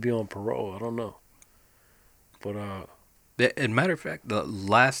might still be on parole. I don't know. But As a matter of fact, one of the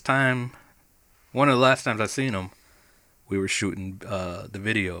last times I seen him, we were shooting the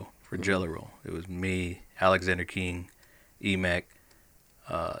video for Jelly Roll. It was me, Alexander King, E-Mac,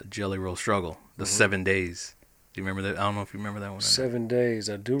 Jelly Roll Struggle, the 7 days. Do you remember that? I don't know if you remember that one. 7 days.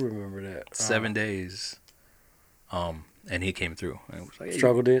 I do remember that. 7 days. And he came through. And it was like, hey,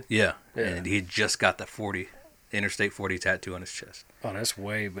 Struggle did? Yeah. Yeah. And he just got the Interstate 40 tattoo on his chest. Oh, that's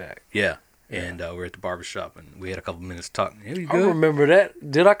way back. Yeah. Yeah. And we were at the barbershop, and we had a couple minutes talking. Hey, you I good? remember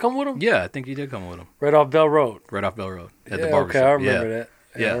that. Did I come with him? Yeah, I think you did come with him. Right off Bell Road. Right off Bell Road. At Yeah, the barbershop. okay, I remember yeah. that.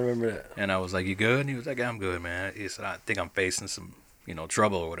 Yeah, Yeah. I remember that. And I was like, you good? And he was like, yeah, I'm good, man. He said, I think I'm facing some,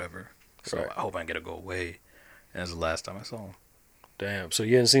 trouble or whatever. So Right. I hope I get to go away. And that's the last time I saw him. Damn. So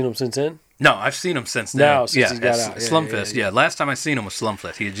you hadn't seen him since then? No, I've seen him since then. Now, since he got out. Slumfest. Yeah. Last time I seen him was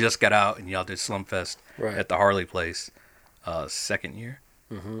Slumfest. He had just got out, and y'all did Slumfest at the Harley place. Second year.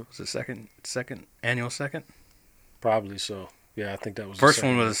 Mm-hmm. Was it second annual second? Probably so. Yeah, I think that was first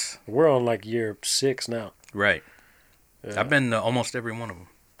one was. We're on like year 6 now. Right. Yeah. I've been to almost every one of them.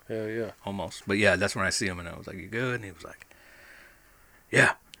 Hell yeah. Almost. But yeah, that's when I see him, and I was like, "You good?" And he was like,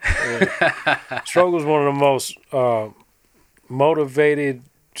 "Yeah." Struggle's one of the most motivated,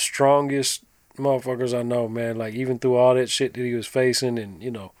 strongest motherfuckers I know, man. Like, even through all that shit that he was facing, and,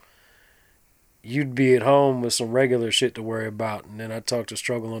 you know, you'd be at home with some regular shit to worry about, and then I'd talk to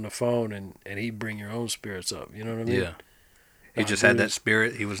Struggle on the phone, and he'd bring your own spirits up. You know what I mean? Yeah. He just had that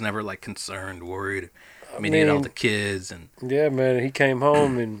spirit. He was never, like, concerned, worried. I mean, he had all the kids. And yeah, man. He came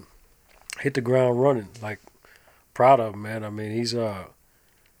home and hit the ground running. Like, proud of him, man. I mean, he's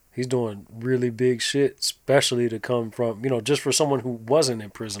doing really big shit, especially to come from, you know, just for someone who wasn't in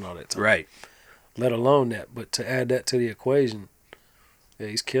prison all that time. Right. Let alone that. But to add that to the equation, yeah,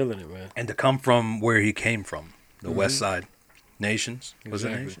 he's killing it, man. And to come from where he came from, the West Side Nations. Was it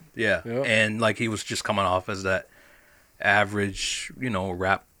Nation? Yeah. Yep. And, like, he was just coming off as that average, you know,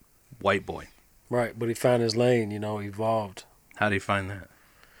 rap white boy. Right. But he found his lane, you know, evolved. How did he find that?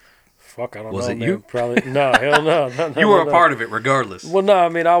 Fuck, I don't know. Was it man. you? Probably no. Hell no. You were a part of it, regardless. Well, no. I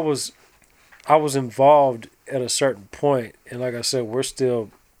mean, I was involved at a certain point, and like I said, we're still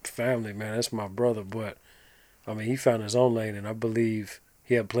family, man. That's my brother. But I mean, he found his own lane, and I believe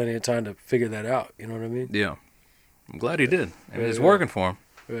he had plenty of time to figure that out. You know what I mean? Yeah. I'm glad he did. And it's working for him.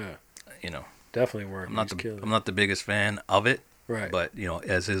 Yeah. You know, definitely working. I'm not the biggest fan of it. Right. But you know,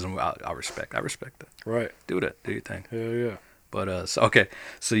 as his, I respect that. Right. Do that. Do your thing. Hell yeah. But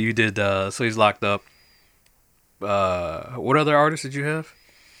so you did. So he's locked up. What other artists did you have?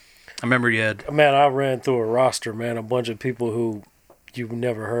 I remember you had. Man, I ran through a roster, man. A bunch of people who you've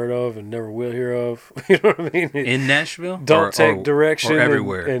never heard of and never will hear of. You know what I mean? In Nashville, don't take direction or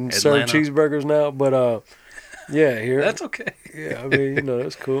everywhere, and serve cheeseburgers now. But yeah, here. That's okay. Yeah, I mean, you know,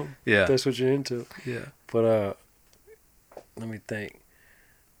 that's cool. Yeah, if that's what you're into. Yeah. But let me think.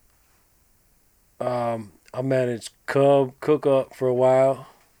 I managed Cub Cook Up for a while.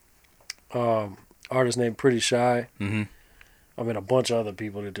 Artist named Pretty Shy. Mm-hmm. I mean, a bunch of other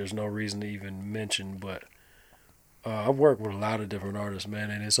people that there's no reason to even mention, but I've worked with a lot of different artists, man,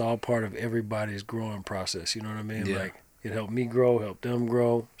 and it's all part of everybody's growing process. You know what I mean? Yeah. Like, it helped me grow, helped them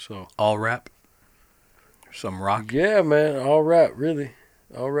grow. So all rap, some rock. Yeah, man, all rap, really,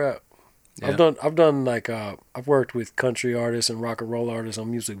 all rap. Yeah. I've done like I've worked with country artists and rock and roll artists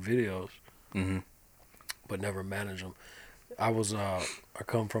on music videos. Mm-hmm. But never manage them. I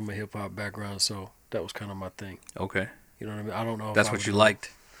come from a hip hop background, so that was kind of my thing. Okay. You know what I mean? I don't know if that's what you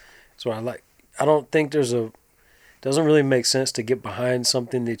liked. That's what I like. I don't think doesn't really make sense to get behind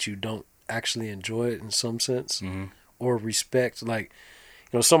something that you don't actually enjoy it in some sense or respect. Like,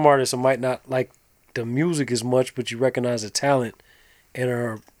 you know, some artists might not like the music as much, but you recognize the talent and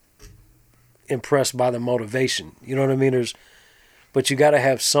are impressed by the motivation. You know what I mean? But you got to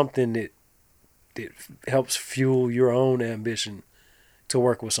have something that helps fuel your own ambition to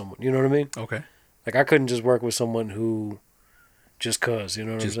work with someone. You know what I mean? Okay. Like, I couldn't just work with someone who just cause, you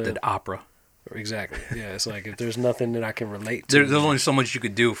know what I'm saying? Just did opera. Exactly. Yeah, it's like if there's nothing that I can relate to. There's only so much you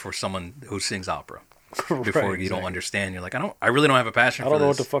could do for someone who sings opera before you don't understand. You're like, I really don't have a passion for this. I don't know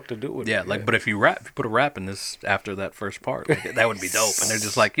what the fuck to do with it. Yeah, like, but if you put a rap in this after that first part, like, that would be dope. And they're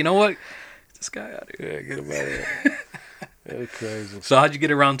just like, you know what? Get this guy out of here. Yeah, get him out of here. That's crazy. So how'd you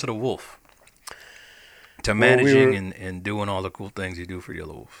get around to the Wolf? To managing and doing all the cool things you do for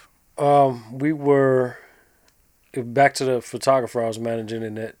Yellow Wolf. We were back to the photographer I was managing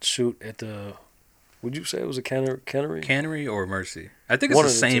in that shoot at the. Would you say it was a cannery? Cannery or Mercy? I think it's the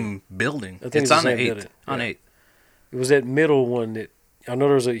same building. I think it's on the 8th. Building. On yeah. 8th. It was that middle one that I know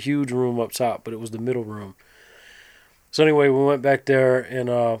there was a huge room up top, but it was the middle room. So anyway, we went back there, and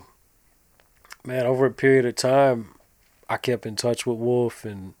man, over a period of time, I kept in touch with Wolf,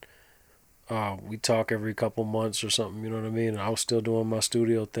 and we talk every couple months or something. You know what I mean? And I was still doing my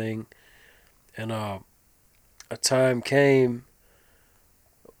studio thing, and a time came.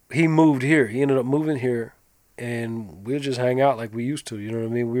 He moved here. He ended up moving here, and we'd just hang out like we used to. You know what I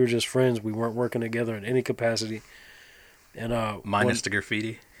mean? We were just friends. We weren't working together in any capacity. And minus the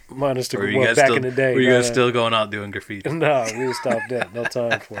graffiti. Minus the graffiti. Back in the day, were you guys still going out doing graffiti? No, we stopped that. No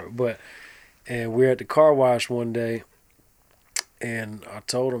time for it. And we were at the car wash one day, and I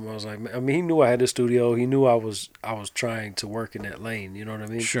told him, I was like, I mean, he knew I had a studio. He knew I was trying to work in that lane. You know what I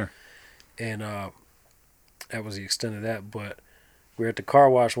mean? Sure. And that was the extent of that. But we were at the car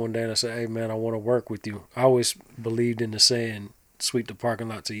wash one day, and I said, hey, man, I want to work with you. I always believed in the saying, sweep the parking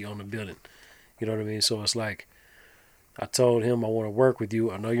lot till you own the building. You know what I mean? So it's like, I told him I want to work with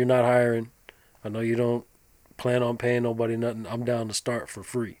you. I know you're not hiring. I know you don't plan on paying nobody nothing. I'm down to start for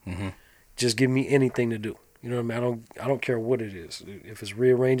free. Mm-hmm. Just give me anything to do. You know what I mean? I don't care what it is. If it's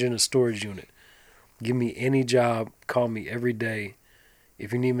rearranging a storage unit, give me any job. Call me every day.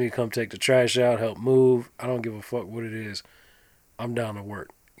 If you need me to come take the trash out, help move, I don't give a fuck what it is. I'm down to work.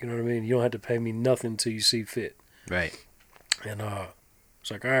 You know what I mean? You don't have to pay me nothing till you see fit. Right. And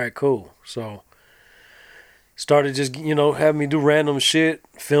it's like, all right, cool. So started just, having me do random shit,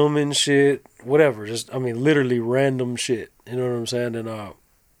 filming shit, whatever. Just, literally random shit. You know what I'm saying? And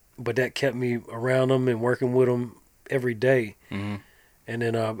but that kept me around them and working with them every day. Mm-hmm. And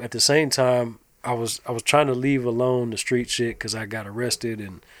then at the same time, I was trying to leave alone the street shit because I got arrested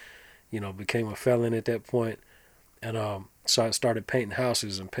and, became a felon at that point. And so I started painting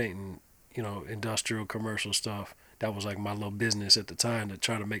houses and painting, industrial, commercial stuff. That was like my little business at the time to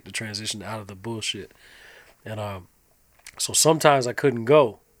try to make the transition out of the bullshit. And so sometimes I couldn't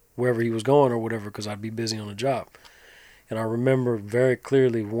go wherever he was going or whatever because I'd be busy on a job. And I remember very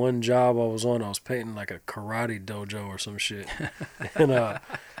clearly one job I was on, I was painting like a karate dojo or some shit.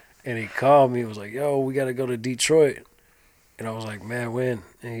 And he called me and was like, yo, we got to go to Detroit. And I was like, man, when?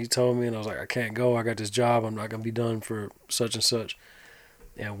 And he told me, and I was like, I can't go. I got this job. I'm not going to be done for such and such.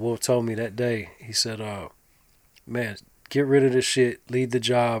 And Wolf told me that day, he said, man, get rid of this shit. Leave the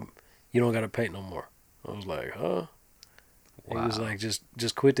job. You don't got to paint no more. I was like, huh? Wow. He was like,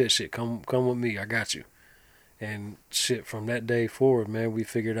 just quit that shit. Come with me. I got you. And shit, from that day forward, man, we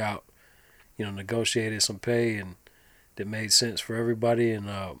figured out, negotiated some pay and that made sense for everybody. And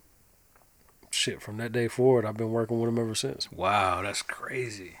shit, from that day forward, I've been working with him ever since. Wow, that's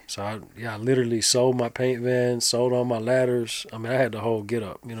crazy. So I literally sold my paint van, sold all my ladders. I had the whole get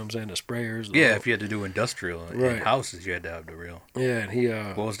up. You know what I'm saying? The sprayers. If you had to do industrial in houses, you had to have the real. Yeah, and he.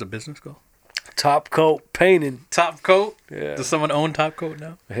 What was the business called? Top Coat Painting. Top Coat? Yeah. Does someone own Top Coat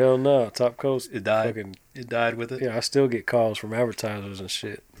now? Hell no. Top Coat. It died. It died with it. Yeah, I still get calls from advertisers and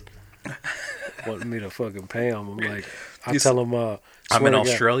shit. Wanting me to fucking pay them. I'm like, I tell them. I'm in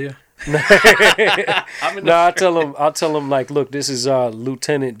Australia. I tell them like, look, this is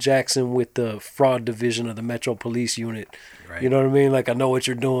Lieutenant Jackson with the fraud division of the Metro Police Unit. Right. You know what I mean? Like, I know what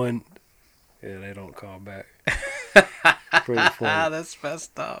you're doing. Yeah, they don't call back. Pretty funny. That's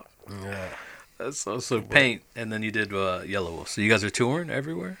messed up. Yeah. That's so paint, and then you did Yellow Wolf. So you guys are touring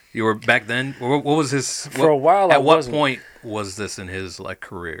everywhere. You were back then. What was his? For a while, at what point was this in his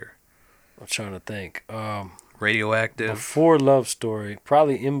career? I'm trying to think. Radioactive. Before Love Story,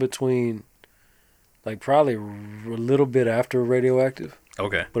 probably in between, probably a little bit after Radioactive.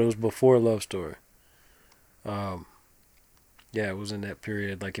 Okay. But it was before Love Story. Yeah, it was in that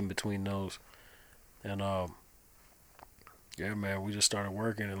period, in between those. And yeah, man, we just started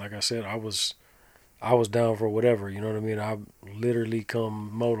working, and like I said, I was down for whatever. You know what I mean? I literally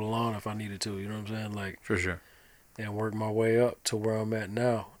come mow the lawn if I needed to. You know what I'm saying? For sure. And work my way up to where I'm at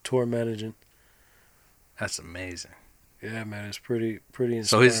now, tour managing. That's amazing. Yeah, man, it's pretty inspiring.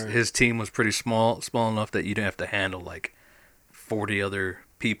 So his team was pretty small enough that you didn't have to handle 40 other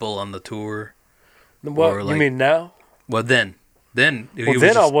people on the tour. What you mean now? Well, then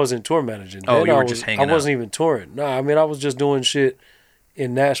I wasn't tour managing. Oh, you were just hanging out. I wasn't even touring. No, I was just doing shit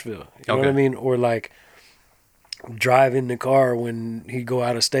in Nashville. You know what I mean? Or driving the car when he'd go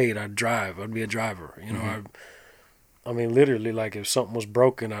out of state. I'd drive. I'd be a driver. You know, Mm-hmm. Literally, if something was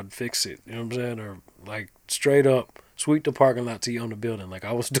broken, I'd fix it. You know what I'm saying? Or straight up sweep the parking lot till you own the building.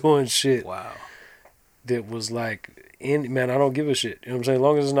 I was doing shit. Wow. That was man, I don't give a shit. You know what I'm saying? As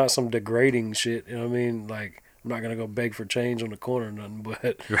long as it's not some degrading shit. You know what I mean? I'm not gonna go beg for change on the corner or nothing.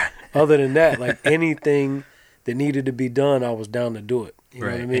 But other than that, anything that needed to be done, I was down to do it. You know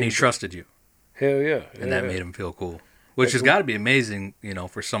what I mean? And he trusted you. Hell yeah. And that made him feel cool. Which has got to be amazing,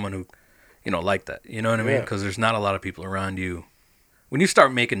 for someone who, like that. You know what I mean? Because there's not a lot of people around you. When you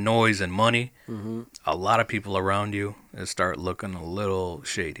start making noise and money, a lot of people around you start looking a little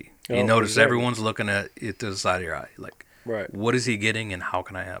shady. You notice everyone's looking at it to the side of your eye. Right. What is he getting and how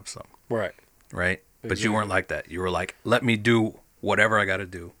can I have some? Right. Right? But you weren't like that. You were like, let me do whatever I got to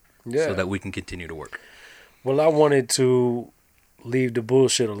do so that we can continue to work. Well, I wanted to leave the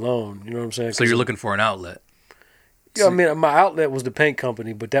bullshit alone. You know what I'm saying? So you're looking for an outlet. Yeah, my outlet was the paint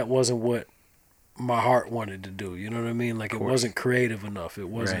company, but that wasn't what my heart wanted to do. You know what I mean? It wasn't creative enough. It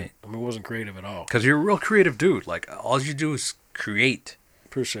wasn't. Right. It wasn't creative at all. Because you're a real creative dude. All you do is create.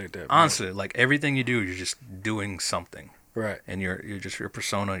 Appreciate that. Honestly, everything you do, you're just doing something. Right. And you're just your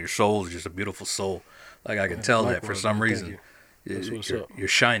persona, your soul is just a beautiful soul. I can tell that for some reason. You're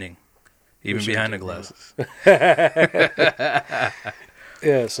shining. Even behind the glasses.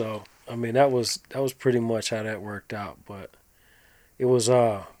 Yeah, so I mean that was pretty much how that worked out. But it was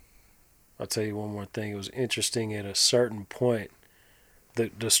I'll tell you one more thing. It was interesting at a certain point.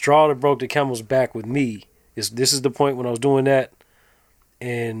 The straw that broke the camel's back with me this is the point when I was doing that,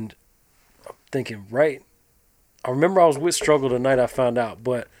 and I'm thinking, right. I remember I was with Struggle the night I found out,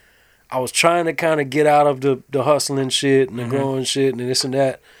 but I was trying to kind of get out of the hustling shit and the growing shit and this and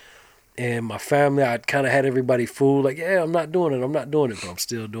that. And my family, I kind of had everybody fooled. Like, yeah, I'm not doing it. But I'm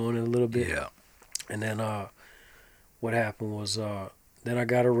still doing it a little bit. Yeah. And then what happened was then I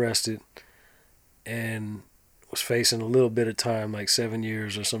got arrested and was facing a little bit of time, like 7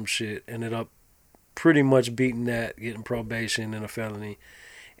 years or some shit. Ended up pretty much beating that, getting probation and a felony.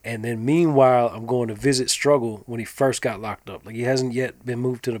 And then meanwhile, I'm going to visit Struggle when he first got locked up. Like, he hasn't yet been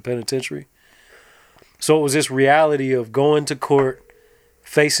moved to the penitentiary. So it was this reality of going to court,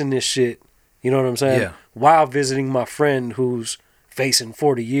 facing this shit, you know what I'm saying? Yeah. While visiting my friend who's facing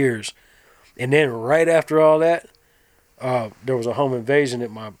 40 years. And then right after all that, there was a home invasion at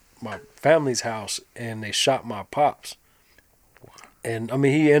my family's house, and they shot my pops. And, I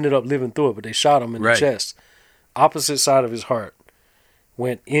mean, he ended up living through it, but they shot him in the chest. Opposite side of his heart.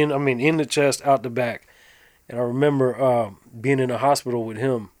 Went in the chest, out the back. And I remember being in the hospital with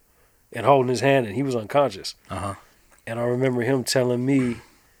him and holding his hand, and he was unconscious. Uh-huh. And I remember him telling me,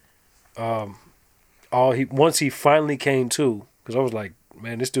 once he finally came to, because I was like,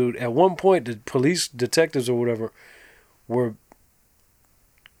 man, this dude, at one point, the police detectives or whatever were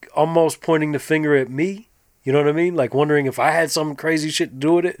almost pointing the finger at me. You know what I mean? Like wondering if I had some crazy shit to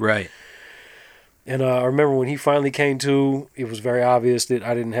do with it. Right. And I remember when he finally came to, it was very obvious that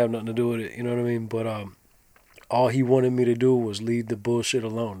I didn't have nothing to do with it. You know what I mean? But all he wanted me to do was leave the bullshit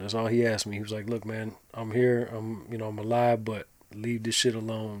alone. That's all he asked me. He was like, look, man, I'm here. I'm alive, but leave this shit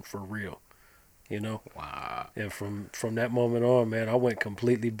alone for real. You know? Wow. And from that moment on, man, I went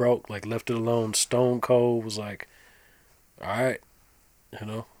completely broke. Like, left it alone. Stone cold. Was like, all right. You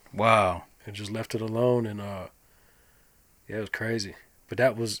know? Wow. And just left it alone. And, yeah, it was crazy. But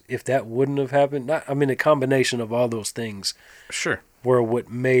if that wouldn't have happened, a combination of all those things. Sure. Were what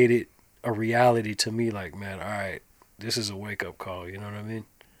made it a reality to me. Like, man, all right, this is a wake-up call. You know what I mean?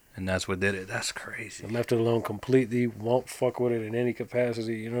 And that's what did it. That's crazy. I left it alone completely. Won't fuck with it in any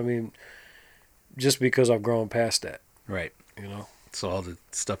capacity. You know what I mean? Just because I've grown past that. Right. You know? So all the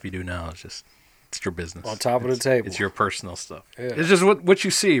stuff you do now is just, it's your business. On top of the table. It's your personal stuff. Yeah. It's just what you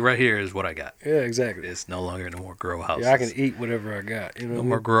see right here is what I got. Yeah, exactly. It's no longer no more grow houses. Yeah, I can eat whatever I got. You know no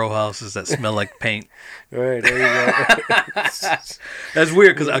more grow houses that smell like paint. Right, there you go. That's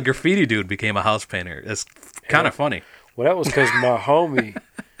weird because a graffiti dude became a house painter. That's kind of funny. Well, that was because my homie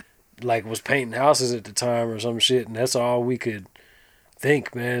was painting houses at the time or some shit, and that's all we could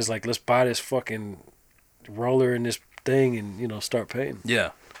think, man. It's like, let's buy this fucking roller and this thing and, start painting. Yeah.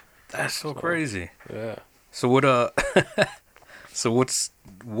 That's so crazy. Yeah. So what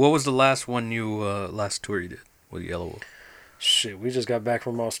what was the last last tour you did with Yellow Wolf? Shit, we just got back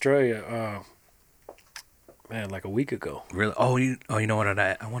from Australia, man, like a week ago. Really? Oh, you know what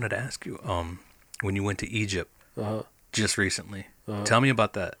I wanted to ask you, when you went to Egypt just recently. Tell me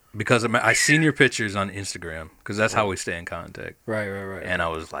about that, because I seen your pictures on Instagram, because that's how we stay in contact. Right. And I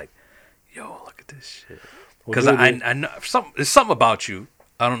was like, yo, look at this shit. Well, Because I know there's something about you.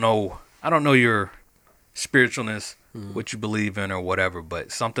 I don't know your spiritualness, what you believe in or whatever,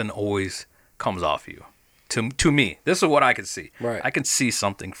 but something always comes off you. To me, this is what I can see. Right. I can see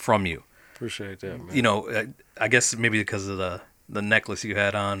something from you. Appreciate that, man. I guess maybe because of the necklace you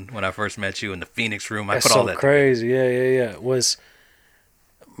had on when I first met you in the Phoenix room. That's I put all that crazy. Yeah. Was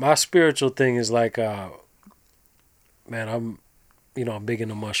my spiritual thing is like, man, I'm big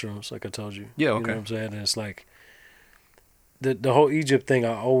into mushrooms, like I told you. Yeah, okay. You know what I'm saying? And it's like the whole Egypt thing.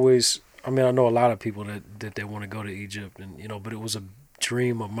 I know a lot of people that they want to go to Egypt, and but it was a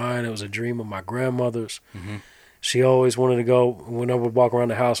dream of mine. It was a dream of my grandmother's. Mm-hmm. She always wanted to go. When I would walk around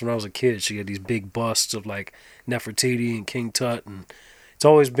the house when I was a kid, she had these big busts of like Nefertiti and King Tut, and it's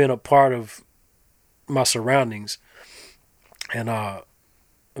always been a part of my surroundings. And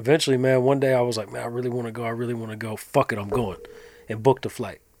eventually, man, one day I was like, man, I really want to go. Fuck it, I'm going, and booked a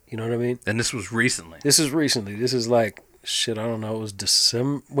flight. You know what I mean? And this was recently. This is like shit. I don't know. It was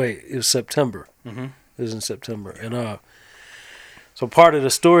December. Wait, it was September. Mm-hmm. It was in September, and so part of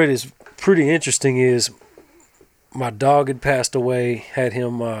the story that's pretty interesting is my dog had passed away, had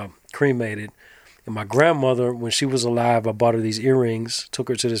him cremated. And my grandmother, when she was alive, I bought her these earrings, took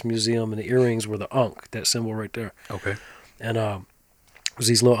her to this museum, and the earrings were the Ankh, that symbol right there. Okay. And it was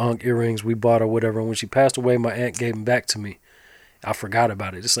these little Ankh earrings we bought her, whatever. And when she passed away, my aunt gave them back to me. I forgot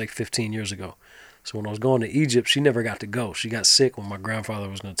about it. It's like 15 years ago. So when I was going to Egypt, she never got to go. She got sick when my grandfather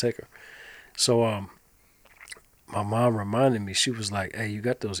was going to take her. So my mom reminded me, she was like, hey, you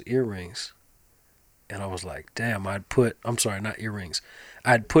got those earrings? And I was like, damn, I'm sorry, not earrings.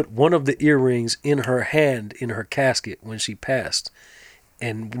 I'd put one of the earrings in her hand in her casket when she passed.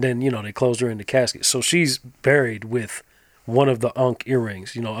 And then, they closed her in the casket. So she's buried with one of the Ankh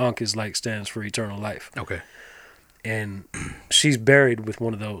earrings. Ankh is like stands for eternal life. Okay. And she's buried with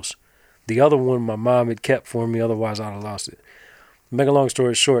one of those. The other one my mom had kept for me, otherwise I'd have lost it. Make a long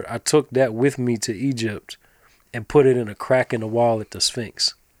story short, I took that with me to Egypt and put it in a crack in the wall at the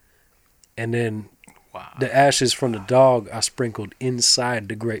Sphinx. And then the ashes from the dog I sprinkled inside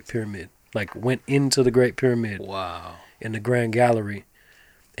the Great Pyramid. Like went into the Great Pyramid in the Grand Gallery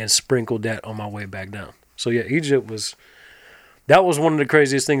and sprinkled that on my way back down. So yeah, Egypt was one of the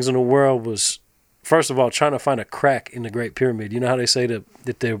craziest things in the world was, first of all, trying to find a crack in the Great Pyramid. You know how they say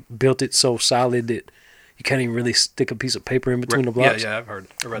that they built it so solid that you can't even really stick a piece of paper in between the blocks? Yeah, I've heard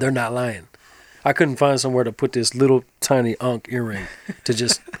it. They're not lying. I couldn't find somewhere to put this little tiny Ankh earring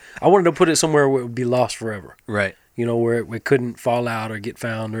I wanted to put it somewhere where it would be lost forever. Right. Where it couldn't fall out or get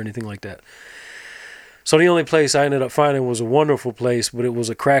found or anything like that. So the only place I ended up finding was a wonderful place, but it was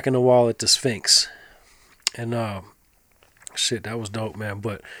a crack in the wall at the Sphinx. And that was dope, man.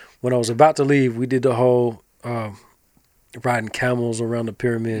 But when I was about to leave, we did the whole riding camels around the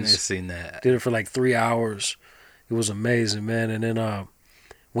pyramids. I've seen that. Did it for like 3 hours. It was amazing, man. And then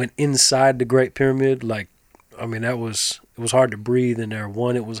went inside the Great Pyramid. It was hard to breathe in there.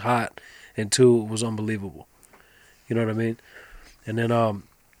 One, it was hot, and two, it was unbelievable. You know what I mean? And then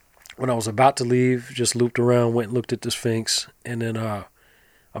when I was about to leave, just looped around, went and looked at the Sphinx, and then I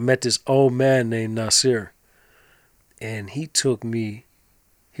met this old man named Nasir, and he took me.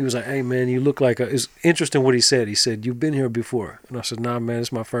 He was like, hey, man, you look like it's interesting what he said. He said, you've been here before. And I said, nah, man,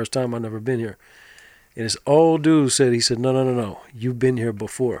 it's my first time. I've never been here. And this old dude said, no. You've been here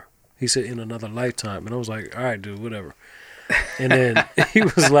before. He said, in another lifetime. And I was like, all right, dude, whatever. And then he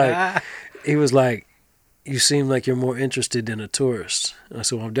was like, you seem like you're more interested than a tourist. And I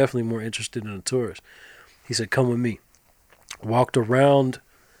said, well, I'm definitely more interested in a tourist. He said, come with me. Walked around,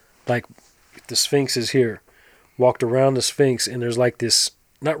 like the Sphinx is here. Walked around the Sphinx, and there's like this,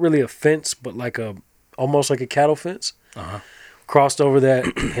 not really a fence, but almost like a cattle fence. Uh-huh. Crossed over that,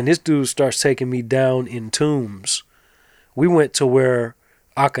 and this dude starts taking me down in tombs. We went to where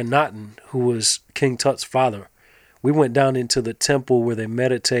Akhenaten, who was King Tut's father, we went down into the temple where they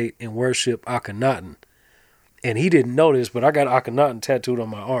meditate and worship Akhenaten. And he didn't know this, but I got Akhenaten tattooed on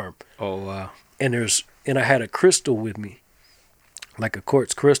my arm. Oh, wow. And I had a crystal with me, like a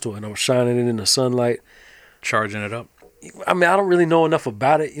quartz crystal, and I was shining it in the sunlight. Charging it up? I don't really know enough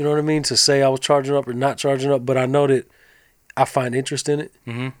about it, you know what I mean, to say I was charging up or not charging up, but I know that I find interest in it.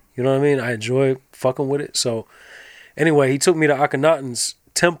 Mm-hmm. You know what I mean? I enjoy fucking with it. So anyway, he took me to Akhenaten's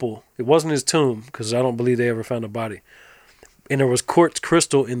temple. It wasn't his tomb, because I don't believe they ever found a body. And there was quartz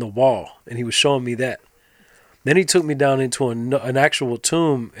crystal in the wall, and he was showing me that. Then he took me down into an actual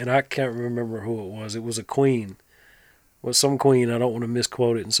tomb, and I can't remember who it was. It was a queen. Well, some queen. I don't want to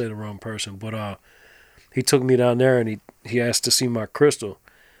misquote it and say the wrong person. But he took me down there, and he asked to see my crystal.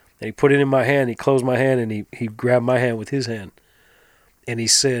 And he put it in my hand. He closed my hand, and he grabbed my hand with his hand. And he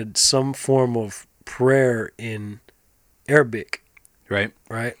said some form of prayer in Arabic. Right.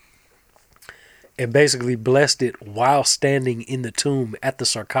 And basically blessed it while standing in the tomb at the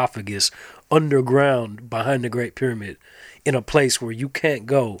sarcophagus underground behind the Great Pyramid in a place where you can't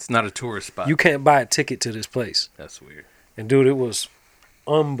go. It's not a tourist spot. You can't buy a ticket to this place. That's weird. And dude, it was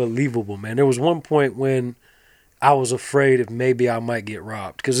unbelievable, man. There was one point when I was afraid if maybe I might get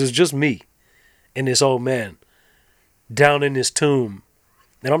robbed, because it's just me and this old man down in this tomb.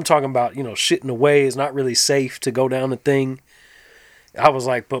 And I'm talking about, shit in the way. It's not really safe to go down the thing. I was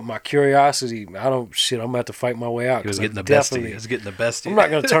like, but my curiosity, I'm going to have to fight my way out. He was getting the best of you. He was getting the best of you. I'm not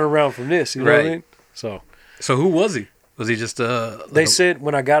going to turn around from this, you know what I mean? So who was he? Was he just They said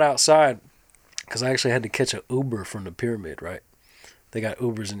when I got outside, because I actually had to catch an Uber from the pyramid, right? They got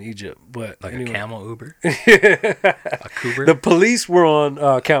Ubers in Egypt, but like anyway. a camel Uber? A Cooper? The police were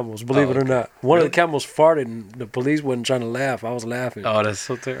on camels, believe it or not. One Really? of the camels farted, and the police wasn't trying to laugh. I was laughing. Oh, that's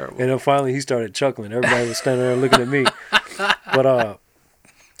so terrible. And then finally he started chuckling. Everybody was standing there looking at me. But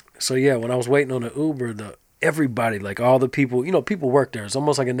so yeah, when I was waiting on the Uber, everybody, like all the people, people work there. It's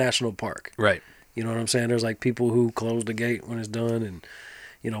almost like a national park. Right. You know what I'm saying? There's like people who close the gate when it's done,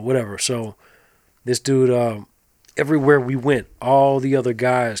 and whatever. So this dude, everywhere we went, all the other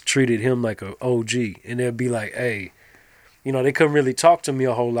guys treated him like a OG, and they'd be like, hey, they couldn't really talk to me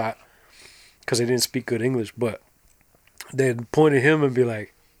a whole lot because they didn't speak good English, but they'd point at him and be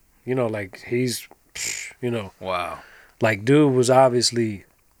like, like he's, Wow. like dude was obviously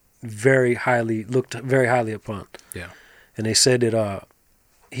looked very highly upon. Yeah. And they said that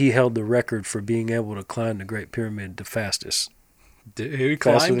he held the record for being able to climb the Great Pyramid the fastest. Did he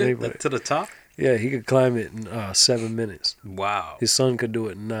Faster climbed than it anybody. to the top? Yeah, he could climb it in 7 minutes. Wow. His son could do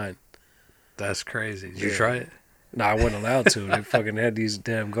it in 9. That's crazy. Did you Yeah. try it? No, I wasn't allowed to. They fucking had these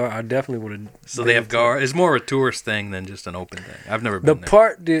damn guards. I definitely would have. So they have guard. It's more a tourist thing than just an open thing. I've never The been there.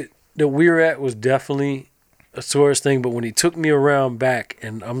 part that we were at was definitely a tourist thing, but when he took me around back,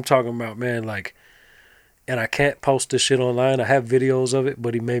 and I'm talking about, man, like, and I can't post this shit online. I have videos of it,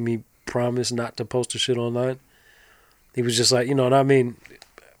 but he made me promise not to post the shit online. He was just like, you know what I mean?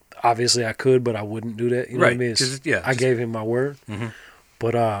 Obviously I could, but I wouldn't do that. You know what I Right, mean? 'cause yeah, I gave him my word. Mhm.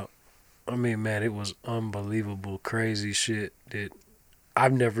 But, I mean, man, it was unbelievable, crazy shit that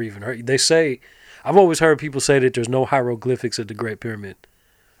I've never even heard. They say, I've always heard people say that there's no hieroglyphics at the Great Pyramid.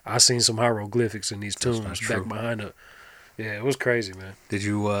 I seen some hieroglyphics in these That's tombs not back true. behind it. Yeah, it was crazy, man. Did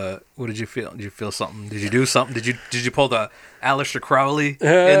you? What did you feel? Did you feel something? Did you do something? Did you pull the Aleister Crowley in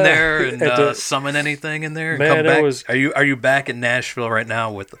there and At the- summon anything in there? And Man, come there back? was- Are you back in Nashville right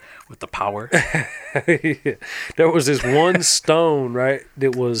now with the power? There was this one stone, right,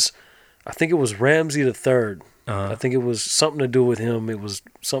 that was, I think it was Ramsey the Third. I think it was something to do with him. It was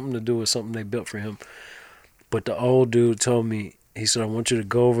something to do with something they built for him. But the old dude told me, he said, I want you to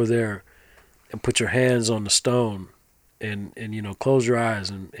go over there and put your hands on the stone and close your eyes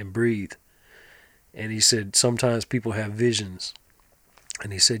and breathe. And he said, sometimes people have visions.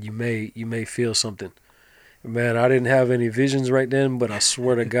 And he said, you may feel something. Man, I didn't have any visions right then, but I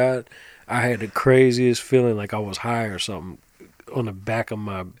swear to God, I had the craziest feeling like I was high or something on the back of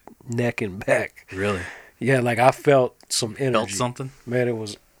my neck and back. Really? Yeah, like I felt some energy. Felt something? Man, it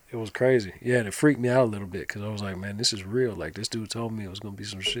was crazy. Yeah, and it freaked me out a little bit because I was like, man, this is real. Like this dude told me it was gonna be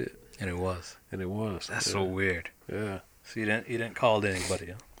some shit, And it was. and it was. That's yeah. so weird. Yeah. So you didn't call it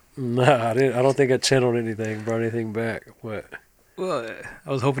anybody? Huh? Nah, I didn't. I don't think I channeled anything, brought anything back. What? Well, I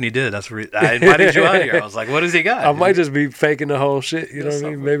was hoping you did. That's I invited you out here. I was like, what does he got? I might just be faking the whole shit. You know what I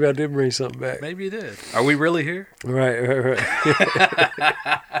Something. mean? Maybe I did bring something back. Maybe you did. Are we really here? Right.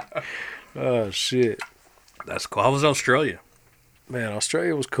 Oh shit, That's cool. How was Australia? man!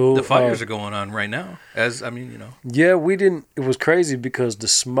 Australia was cool. The fires are going on right now. Yeah, we didn't. It was crazy because the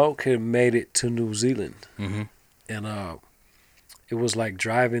smoke had made it to New Zealand, Mhm. and it was like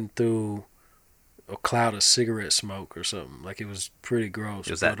driving through a cloud of cigarette smoke or something. Like it was pretty gross.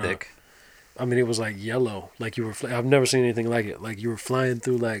 It was that But, thick. I mean, it was like yellow. Like you were. I've never seen anything like it. Like you were flying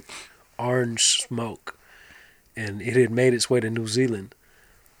through like orange smoke, and it had made its way to New Zealand,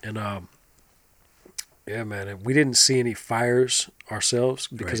 and yeah, man. And we didn't see any fires ourselves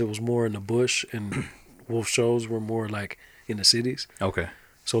because Right. it was more in the bush, and wolf shows were more like in the cities. Okay.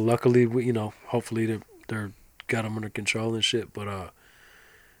 So luckily, hopefully they're got them under control and shit. But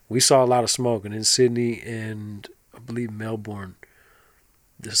we saw a lot of smoke, and in Sydney and I believe Melbourne,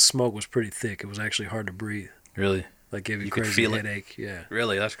 the smoke was pretty thick. It was actually hard to breathe. Really? Like gave you You could crazy feel it? headache. Yeah,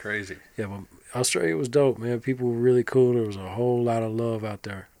 Really? That's crazy. yeah. But Australia was dope, man. People were really cool. There was a whole lot of love out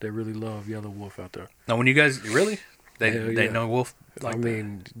there. They really love Yellow Wolf out there. Now, when you guys really, they Hell they yeah. know Wolf. Like I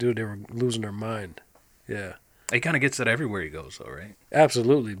mean, dude, they were losing their mind. Yeah, he kind of gets it everywhere he goes, though, right?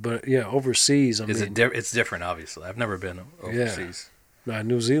 absolutely. But yeah, overseas, I mean, It's different, obviously. I've never been overseas.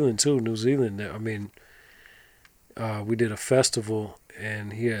 New Zealand too. New Zealand. I mean, we did a festival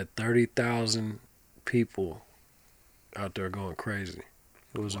and he had 30,000 people out there going crazy.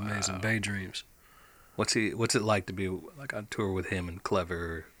 It was amazing. Bay Dreams. What's it like to be like on tour with him and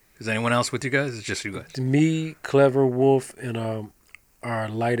Clever? Is anyone else with you guys? It's just you guys. Me, Clever Wolf, and our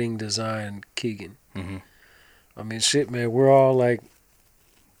lighting design Keegan. Mm-hmm. I mean, shit, man. We're all like,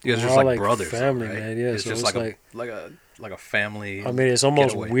 You guys we're are just all like brothers, family, right? man. Yeah, It's so just it's like a family. I mean, it's almost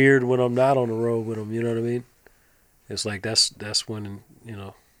getaway. weird when I'm not on the road with them. You know what I mean? It's like that's when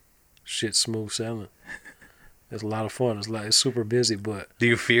shit's smooth sailing. It's a lot of fun. It's super busy, but Do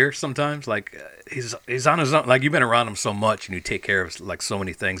you fear sometimes? Like he's on his own. Like you've been around him so much, and you take care of like so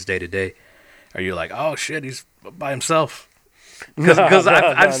many things day to day. Are you like, oh shit, he's by himself? Because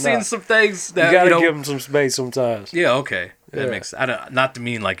I've seen some things that you gotta give him some space sometimes. Yeah, okay. That Yeah. makes not to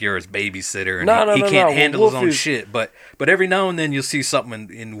mean like you're his babysitter and No, he no, can't no. handle Wolf his own is- shit, but every now and then you'll see something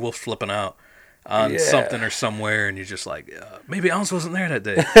in Wolf flipping out on Yeah. something or somewhere, and you're just like, maybe Ounce wasn't there that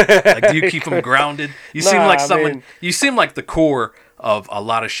day. Like, do you keep him grounded? You seem Nah, like I someone. mean- You seem like the core of a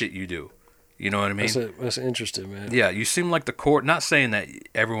lot of shit you do. You know what I mean? That's interesting, man. Yeah, you seem like the core. Not saying that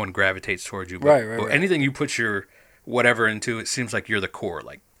everyone gravitates towards you, but, Right. but anything you put your whatever into, it seems like you're the core.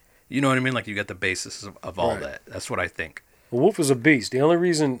 Like You know what I mean? Like you got the basis of all Right. that. That's what I think. Well, Wolf is a beast. The only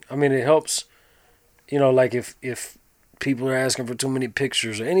reason, I mean, it helps, like if people are asking for too many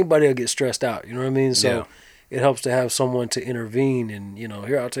pictures or anybody will get stressed out, you know what I mean? So Yeah. it helps to have someone to intervene and,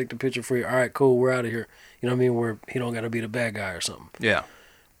 here, I'll take the picture for you. All right, cool, we're out of here. You know what I mean? Where he don't got to be the bad guy or something. Yeah.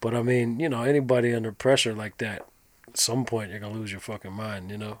 But I mean, anybody under pressure like that, at some point you're going to lose your fucking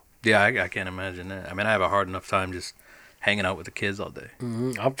mind, Yeah, I can't imagine that. I mean, I have a hard enough time just hanging out with the kids all day.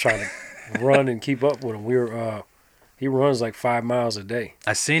 I'm trying to run and keep up with him. He runs like 5 miles a day.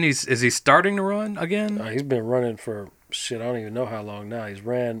 I seen is he starting to run again? He's been running for I don't even know how long now. He's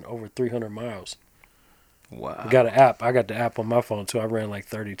ran over 300 miles. Wow. We got an app. I got the app on my phone too. I ran like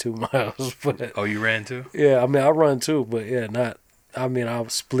 32 miles. But Oh, you ran too? yeah, I mean, I run too, but yeah, not. I mean, I'll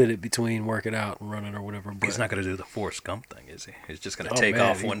split it between working out and running or whatever. But He's not going to do the Forrest Gump thing, is he? He's just going to Oh, take man,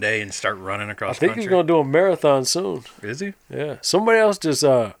 off one day and start running I across think country. he's gonna do a marathon soon. Is he? Yeah, somebody else just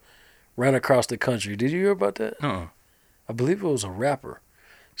ran across the country. Did you hear about that? Uh-uh. I believe it was a rapper.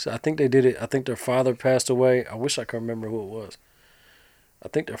 So I think they did it. I think their father passed away. I wish I could remember who it was. I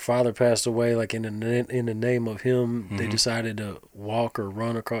think their father passed away. Like in the name of him, they decided to walk or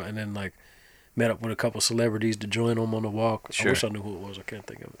run across, and then like met up with a couple celebrities to join them on the walk. Sure. I wish I knew who it was. I can't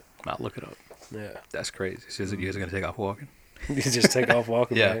think of it. I'll look it up. Yeah, That's crazy. So you guys are going to take off walking? you just take off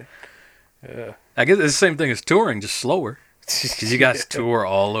walking. Yeah. Man. Yeah. I guess it's the same thing as touring, just slower. Because you guys tour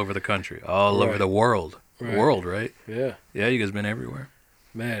all over the country, all over Right. the world. Right. World, right? Yeah. Yeah, you guys been everywhere.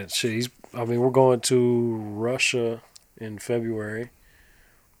 Man, shit. We're going to Russia in February.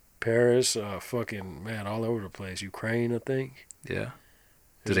 Paris, fucking man, all over the place. Ukraine, I think. Yeah.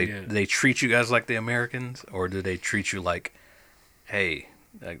 Do Yeah. they treat you guys like the Americans, or do they treat you like, hey,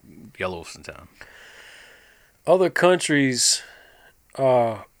 like Yellowstone Town? Other countries,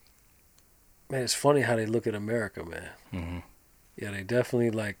 man, it's funny how they look at America, man. Mm-hmm. Yeah, they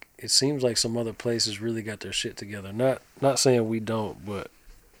definitely like. It seems like some other places really got their shit together. Not saying we don't, but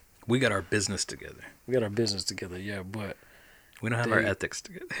We got our business together. we got our business together. Yeah, but We don't have our ethics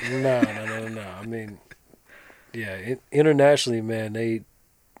together. no. I mean, yeah, internationally, man,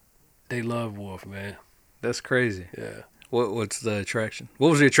 they love Wolf, man. That's crazy. Yeah. What's the attraction? What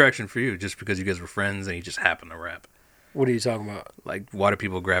was the attraction for you? Just because you guys were friends and you just happened to rap? What are you talking about? Like, why do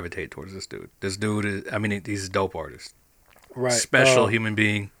people gravitate towards this dude? This dude is, I mean, he's a dope artist. Right. Special human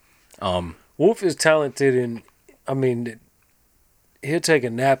being. Wolf is talented, and I mean, he'll take a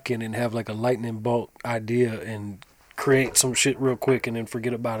napkin and have like a lightning bolt idea and create some shit real quick and then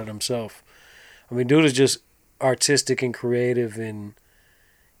forget about it himself. I mean, dude is just artistic and creative in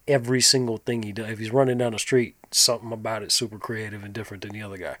every single thing he does. If he's running down the street, something about it super creative and different than the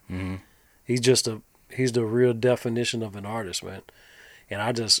other guy. Mm-hmm. He's the real definition of an artist, man. And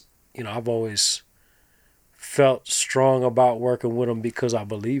I just, I've always felt strong about working with him because I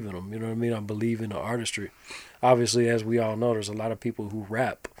believe in him. You know what I mean? I believe in the artistry. Obviously, as we all know, there's a lot of people who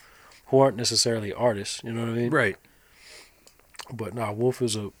rap who aren't necessarily artists. You know what I mean? Right. But no, Wolf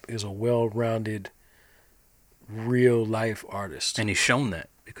is a well-rounded, real life artist. And he's shown that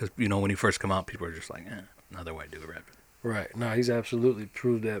because, when he first come out, people are just like, another white dude rapping. Right. No, he's absolutely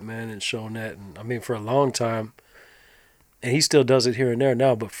proved that, man, and shown that. And I mean, for a long time, and he still does it here and there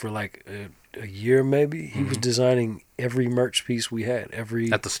now, but for like a year maybe, he was designing every merch piece we had.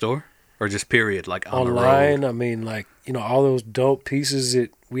 Every At the store? Or just period, like on online. the road? I mean, like, all those dope pieces that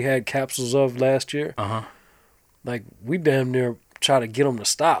we had capsules of last year. Uh-huh. Like, we damn near try to get them to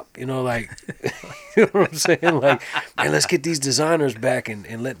stop. Like, you know what I'm saying? Like, man, let's get these designers back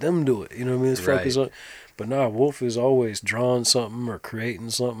and let them do it. You know what I mean? Let's focus on. But nah, Wolf is always drawing something or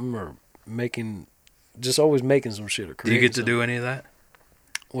creating something or always making some shit or Do creating you get to something. do any of that?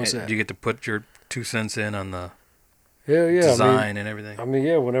 What's that? Do you get to put your 2 cents in on the Hell yeah. design and everything? I mean,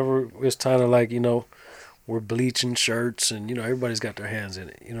 yeah, whenever it's time to like, we're bleaching shirts and, everybody's got their hands in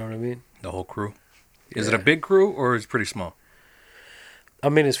it. You know what I mean? The whole crew? Is it a big crew or is it pretty small? I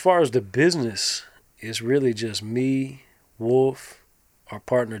mean, as far as the business, it's really just me, Wolf, our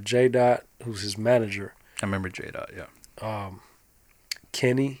partner J Dot, who's his manager, I remember J-Dot, yeah.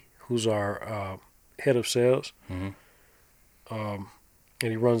 Kenny, who's our head of sales, Mhm. and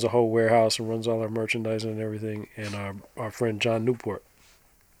he runs the whole warehouse and runs all our merchandising and everything, and our friend John Newport.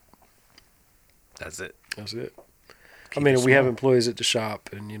 That's it. That's it. Keep I mean, it we have small. employees at the shop,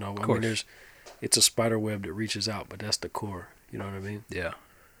 and course. it's a spider web that reaches out, but that's the core. You know what I mean? Yeah.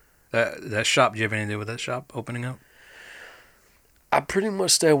 That shop, do you have anything to do with that shop opening up? I pretty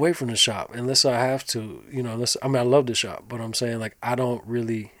much stay away from the shop unless I have to. I love the shop, but I'm saying like I don't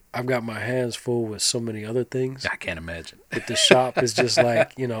really. I've got my hands full with so many other things. I can't imagine. But the shop is just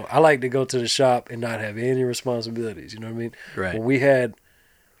like, I like to go to the shop and not have any responsibilities. You know what I mean? Right. When we had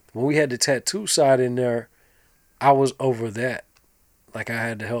When we had the tattoo side in there, I was over that. Like I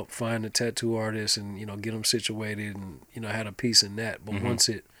had to help find a tattoo artist and, you know, get them situated and, you know, I had a piece in that. But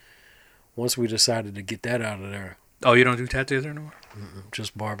once we decided to get that out of there. Oh, you don't do tattoos anymore?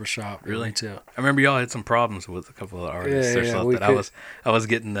 Just barbershop. Really? Retail. I remember y'all had some problems with a couple of artists or something. I was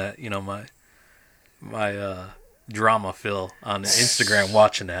getting that, you know, my drama feel on Instagram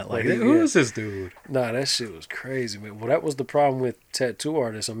watching that. Like, who is this dude? Nah, that shit was crazy, man. Well, that was the problem with tattoo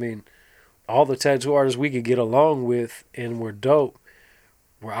artists. I mean, all the tattoo artists we could get along with and were dope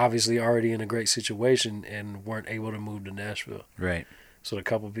were obviously already in a great situation and weren't able to move to Nashville. Right. So the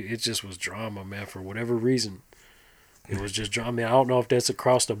couple people, it just was drama, man, for whatever reason. It was just drama. I mean, I don't know if that's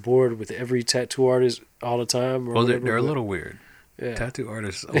across the board with every tattoo artist all the time. Or well, they're a little weird. Yeah. Tattoo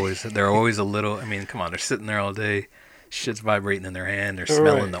artists they're always a little. I mean, come on, they're sitting there all day, shit's vibrating in their hand, they're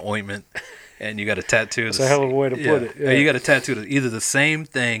smelling the ointment, and you got a tattoo. That's a hell of a way to put it. Yeah. You got a tattoo either the same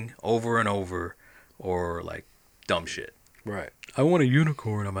thing over and over, or like dumb shit. Right. I want a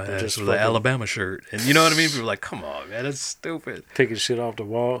unicorn on my ass with an Alabama shirt, and you know what I mean. People are like, "Come on, man, that's stupid." Picking shit off the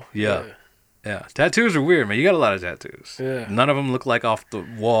wall. Yeah. Tattoos are weird, man. You got a lot of tattoos. Yeah. None of them look like off the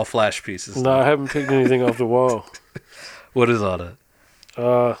wall flash pieces. No, I haven't picked anything off the wall. What is all that?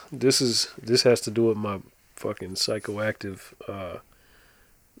 This has to do with my fucking psychoactive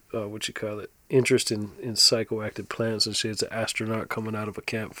interest in psychoactive plants and shit. It's an astronaut coming out of a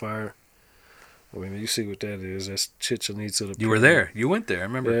campfire. I mean, you see what that is. That's Chichen Itza. You were there. You went there. I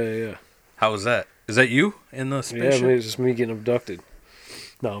remember. Yeah. How was that? Is that you in the spaceship? Yeah, man, it's just me getting abducted.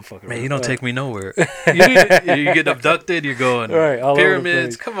 No, I'm fucking. Man, you don't take me nowhere. You get abducted. You're going right,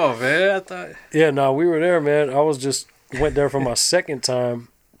 pyramids. Come on, man. I thought. Yeah, no, we were there, man. I went there for my second time,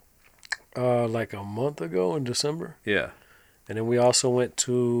 like a month ago in December. Yeah. And then we also went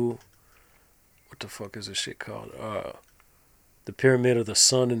to, what the fuck is this shit called? The Pyramid of the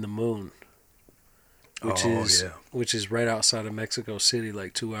Sun and the Moon, which is right outside of Mexico City,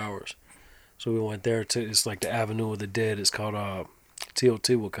 like 2 hours. So we went there it's like the Avenue of the Dead. It's called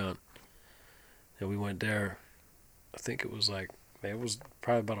Teotihuacan. And we went there, I think it was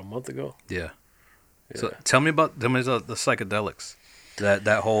probably about a month ago. Yeah. So tell me about the psychedelics.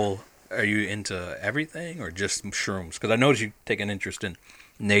 That whole, are you into everything or just shrooms? Because I noticed you take an interest in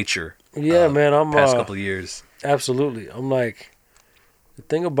nature. Yeah, man. I'm past couple of years. Absolutely. I'm like, the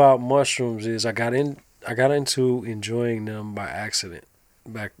thing about mushrooms is I got into enjoying them by accident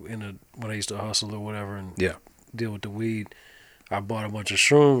back when I used to hustle or whatever and deal with the weed. I bought a bunch of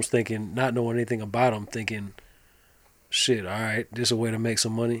shrooms thinking, not knowing anything about them, thinking, shit, all right, this is a way to make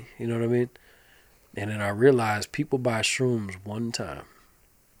some money. You know what I mean? And then I realized people buy shrooms one time.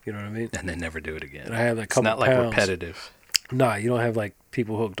 You know what I mean? And they never do it again. And I had like a couple pounds. It's not like repetitive. Nah, you don't have like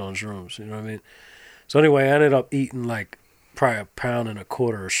people hooked on shrooms. You know what I mean? So anyway, I ended up eating like probably 1.25 pounds of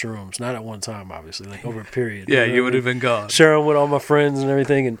shrooms. Not at one time, obviously, like over a period. Yeah, you would have been gone. Sharing with all my friends and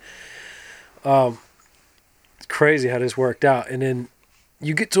everything. And it's crazy how this worked out. And then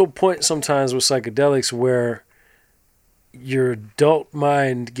you get to a point sometimes with psychedelics where your adult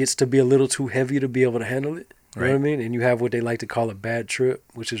mind gets to be a little too heavy to be able to handle it. You know what I mean? And you have what they like to call a bad trip,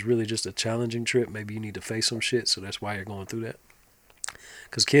 which is really just a challenging trip. Maybe you need to face some shit, so that's why you're going through that.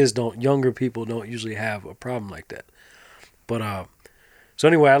 Because younger people don't usually have a problem like that. But, so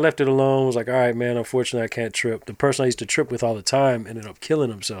anyway, I left it alone. I was like, all right, man, unfortunately I can't trip. The person I used to trip with all the time ended up killing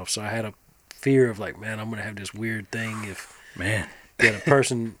himself. So I had a fear of like, man, I'm going to have this weird thing if... Man. Yeah, the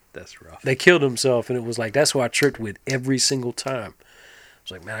person... That's rough. They killed himself, and it was like, that's who I tripped with every single time. I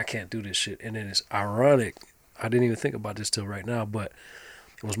was like, man, I can't do this shit. And then it's ironic. I didn't even think about this till right now, but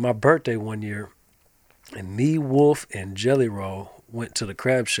it was my birthday one year, and me, Wolf, and Jelly Roll went to the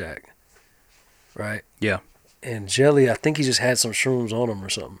Crab Shack, right? Yeah. And Jelly, I think he just had some shrooms on him or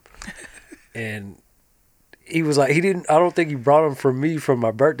something. And he was like, I don't think he brought them for me for my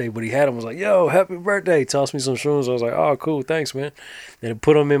birthday, but he had them. Was like, yo, happy birthday. Tossed me some shrooms. I was like, oh, cool, thanks, man. And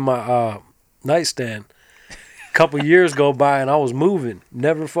put them in my nightstand. A couple years go by, and I was moving.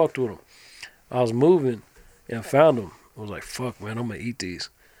 Never fucked with them. I was moving and found them. I was like, fuck, man, I'm going to eat these.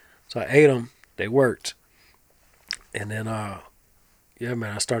 So I ate them. They worked. And then, yeah,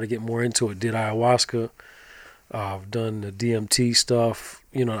 man, I started getting more into it. Did ayahuasca. I've done the DMT stuff.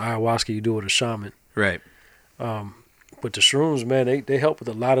 You know, ayahuasca you do with a shaman. Right. But the shrooms, man, they help with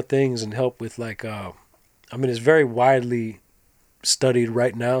a lot of things and help with like, I mean, it's very widely studied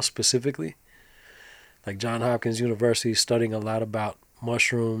right now specifically. Like Johns Hopkins University is studying a lot about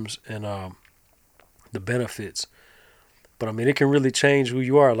mushrooms and the benefits. But I mean, it can really change who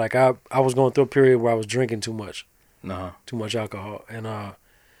you are. Like I was going through a period where I was drinking too much. Uh-huh. Too much alcohol. And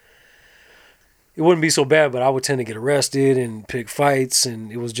it wouldn't be so bad, but I would tend to get arrested and pick fights,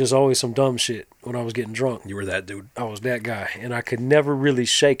 and it was just always some dumb shit when I was getting drunk. You were that dude. I was that guy, and I could never really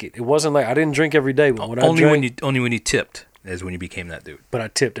shake it. It wasn't like I didn't drink every day, but when I Only drank, when you tipped is when you became that dude. but I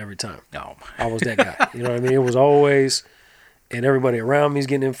tipped every time. No. I was that guy. You know what I mean? It was always, and everybody around me is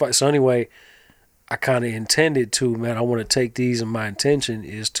getting in fights. So anyway, I kind of intended to, man, I want to take these, and my intention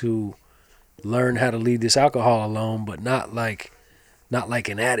is to learn how to leave this alcohol alone, but not like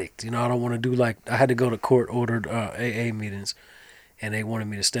an addict. You know, I don't want to do like, I had to go to court-ordered AA meetings, and they wanted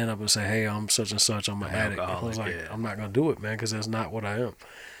me to stand up and say, hey, I'm such and such, I'm an addict. I was like, I'm not going to do it, man, because that's not what I am.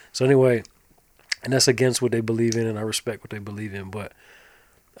 So anyway, and that's against what they believe in, and I respect what they believe in. But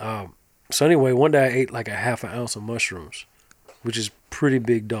so anyway, one day I ate like a half an ounce of mushrooms, which is pretty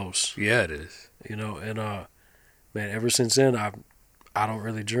big dose. Yeah, it is. You know, and man, ever since then, I don't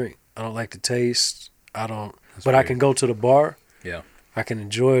really drink. I don't like the taste. I don't, That's but weird. I can go to the bar. Yeah. I can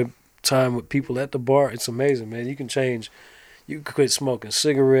enjoy time with people at the bar. It's amazing, man. You can change. You can quit smoking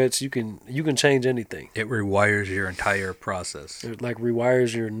cigarettes. You can change anything. It rewires your entire process. It like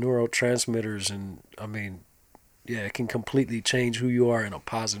rewires your neurotransmitters, and I mean, yeah, it can completely change who you are in a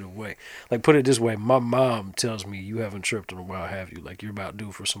positive way. Like, put it this way, my mom tells me you haven't tripped in a while, have you? Like, you're about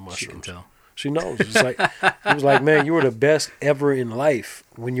due for some mushrooms. She can tell. She knows. It's like, it was like, man, you were the best ever in life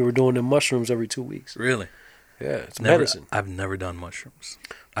when you were doing the mushrooms every 2 weeks. Really? Yeah, it's medicine. I've never done mushrooms.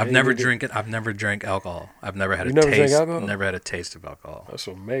 Yeah, I've never drank alcohol. I've never had You a never drank taste. alcohol? Never had a taste of alcohol. That's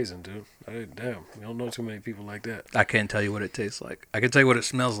amazing, dude. Damn, you don't know too many people like that. I can't tell you what it tastes like. I can tell you what it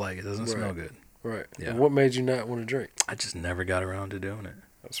smells like. It doesn't smell good. Right. Yeah. And what made you not want to drink? I just never got around to doing it.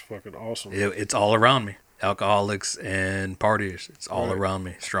 That's fucking awesome. It's all around me. Alcoholics and partiers. It's all Right. around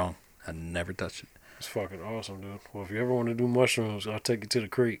me. Strong. I never touched it. It's fucking awesome, dude. Well, if you ever want to do mushrooms, I'll take you to the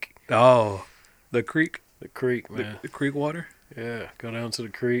creek. Oh, the creek. The creek, man. The creek water. Yeah, go down to the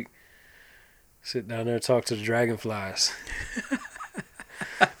creek. Sit down there, talk to the dragonflies.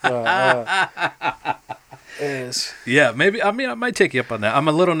 Yes. Yeah, maybe. I mean, I might take you up on that. I'm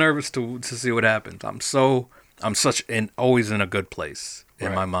a little nervous to see what happens. I'm always in a good place in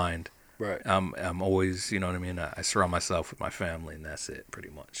Right. my mind. Right. I'm always, you know what I mean. I surround myself with my family, and that's it, pretty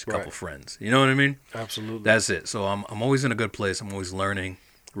much. A couple Right. friends, you know what I mean. Absolutely. That's it. So I'm always in a good place. I'm always learning,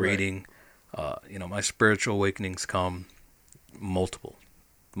 reading. You know, my spiritual awakenings come multiple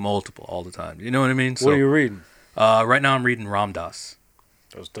all the time. You know what I mean? So, what are you reading? right now I'm reading Ram Dass.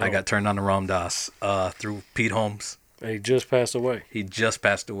 That's dope. I got turned on to Ram Dass through Pete Holmes. And he just passed away. He just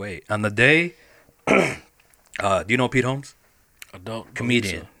passed away on the day. Do you know Pete Holmes? I don't.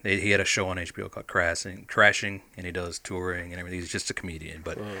 Comedian. He had a show on HBO called Crashing, and he does touring and everything. He's just a comedian,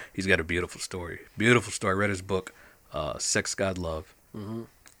 but he's got a beautiful story. Beautiful story. I read his book, Sex, God, Love. Mm-hmm.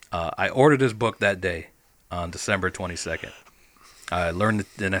 I ordered his book that day on December 22nd. I learned it,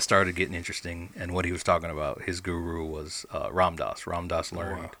 then I started getting interesting, and what he was talking about, his guru was Ram Dass. Ram Dass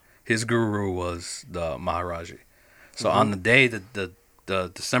learned. Wow. His guru was the Maharaji. So on the day, the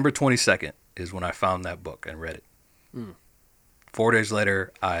December 22nd is when I found that book and read it. 4 days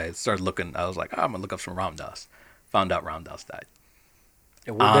later, I started looking. I was like, I'm going to look up some Ram Dass. Found out Ram Dass died.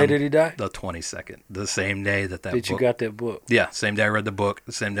 And what day did he die? The 22nd. The same day that book. You got that book? Yeah, same day I read the book.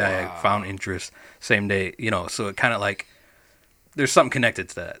 The same day I found interest. Same day, you know, so it kind of like, there's something connected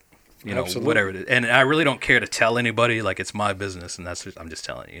to that. You know, Absolutely. whatever it is. And I really don't care to tell anybody. Like, it's my business, and I'm just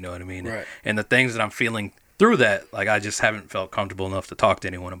telling you. You know what I mean? Right. And the things that I'm feeling through that, like, I just haven't felt comfortable enough to talk to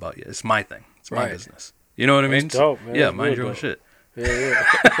anyone about yet. It's my thing. It's my Right. business. You know what I mean? That's dope, man. Yeah, That's mind real your own dope. shit. Yeah.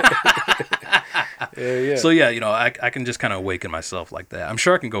 Yeah. So yeah, you know, I can just kind of awaken myself like that. I'm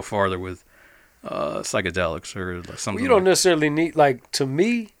sure I can go farther with psychedelics or like something. Well, you don't like, necessarily need, like, to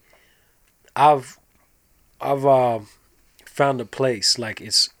me, I've found a place, like,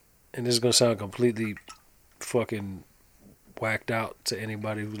 it's, and this is gonna sound completely fucking whacked out to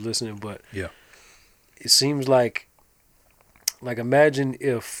anybody who's listening, but Yeah. it seems like imagine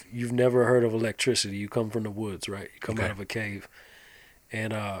if you've never heard of electricity. You come from the woods, right? You come Okay. out of a cave,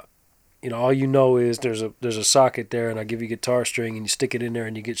 and you know, all you know is there's a socket there, and I give you a guitar string, and you stick it in there,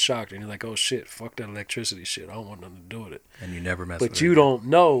 and you get shocked, and you're like, oh shit, fuck that electricity shit. I don't want nothing to do with it. and you never mess with But it. you don't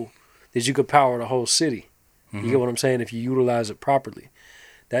know that you could power the whole city. Mm-hmm. You get what I'm saying? If you utilize it properly.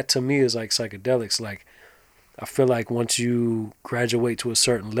 That to me is like psychedelics. Like, I feel like once you graduate to a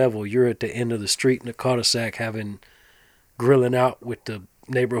certain level, you're at the end of the street in a cul-de-sac grilling out with the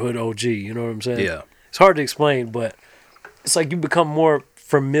neighborhood OG. You know what I'm saying? Yeah. It's hard to explain, but it's like you become more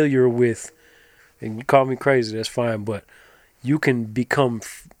familiar with, and you call me crazy, that's fine, but you can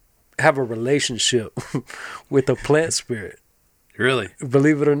have a relationship with a plant spirit. Really?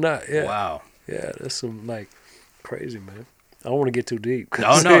 Believe it or not. Yeah. Wow. Yeah, that's some, like, crazy, man. I don't want to get too deep.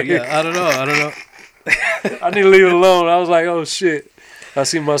 Oh no, yeah, I don't know. I need to leave it alone. I was like, oh shit. I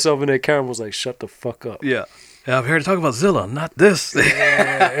see myself in that camera. I was like, shut the fuck up. Yeah. I'm here to talk about Zilla, not this.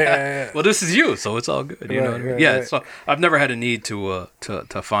 Yeah. Well, this is you, so it's all good. You know what I mean? Right, Yeah. right. So I've never had a need to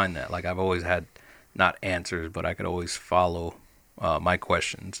find that. Like I've always had not answers, but I could always follow my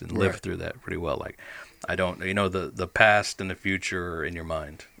questions and live Right. through that pretty well. Like I don't, the past and the future are in your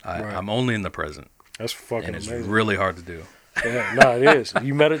mind. Right. I'm only in the present, That's fucking and it's amazing. really hard to do. Yeah, no, it is.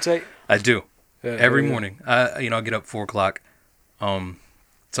 You meditate? I do Yeah, every yeah. morning. I get up 4:00.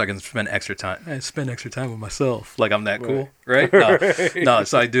 So I can spend extra time. I spend extra time with myself. Like I'm that cool, right? No, no.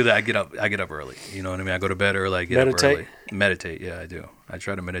 So I do that. I get up early. You know what I mean? I go to bed early. I get up early. Meditate. Yeah, I do. I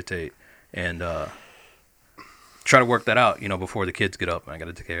try to meditate and try to work that out. Before the kids get up, and I got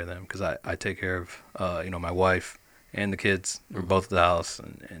to take care of them because I take care of my wife and the kids. We're both at the house,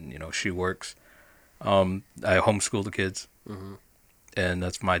 and she works. I homeschool the kids, and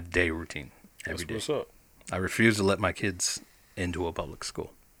that's my day routine every day. What's up? I refuse to let my kids into a public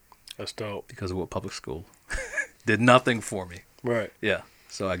school. That's dope. Because of what public school did nothing for me. Right. Yeah.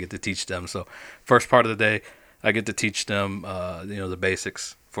 So I get to teach them. So first part of the day, I get to teach them, the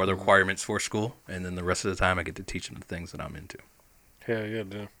basics for the requirements for school. And then the rest of the time, I get to teach them the things that I'm into. Hell yeah,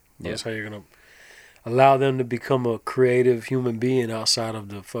 dude. That's Yeah. how you're going to allow them to become a creative human being outside of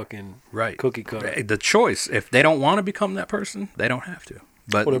the fucking Right. cookie cutter. The choice, if they don't want to become that person, they don't have to.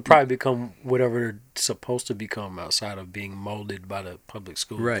 But Well, they'll probably become whatever they're supposed to become outside of being molded by the public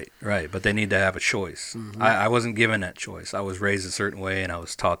school. Right. But they need to have a choice. I wasn't given that choice. I was raised a certain way, and I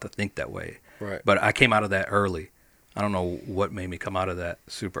was taught to think that way. Right. But I came out of that early. I don't know what made me come out of that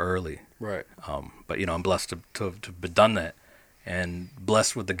super early. Right. But I'm blessed to have done that, and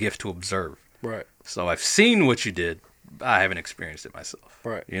blessed with the gift to observe. Right. So I've seen what you did. I haven't experienced it myself.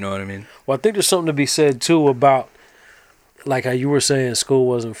 Right. You know what I mean? Well, I think there's something to be said too about, like how you were saying school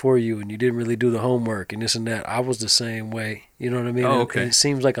wasn't for you and you didn't really do the homework and this and that. I was the same way. You know what I mean? Oh, And- okay. and it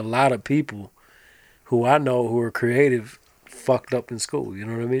seems like a lot of people who I know who are creative fucked up in school. You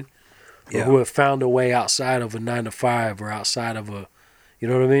know what I mean? Yeah. Or who have found a way outside of a 9 to 5 or outside of a, you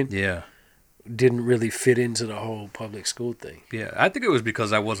know what I mean? Yeah. Didn't really fit into the whole public school thing. Yeah. I think it was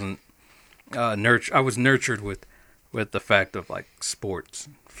because I wasn't I was nurtured with the fact of like sports,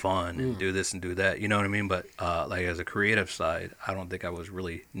 fun, and do this and do that. You know what I mean? But like as a creative side, I don't think I was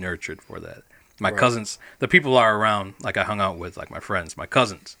really nurtured for that. My Right. cousins, the people are around, like I hung out with, like my friends, my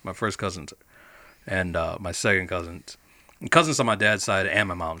cousins, my first cousins, and my second cousins. Cousins on my dad's side and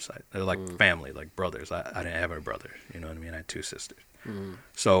my mom's side. They're like family, like brothers. I didn't have a brother. You know what I mean? I had 2 sisters.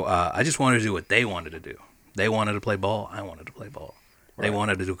 So I just wanted to do what they wanted to do. They wanted to play ball. I wanted to play ball. They Right.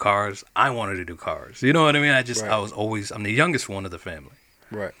 wanted to do cars. I wanted to do cars. You know what I mean? Right. I was always, I'm the youngest one of the family.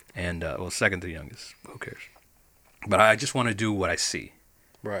 Right. And, second to youngest. Who cares? But I just want to do what I see.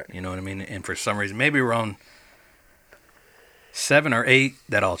 Right. You know what I mean? And for some reason, maybe around 7 or 8,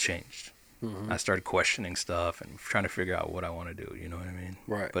 that all changed. I started questioning stuff and trying to figure out what I want to do. You know what I mean?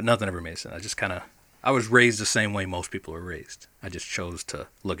 Right. But nothing ever made sense. I was raised the same way most people are raised. I just chose to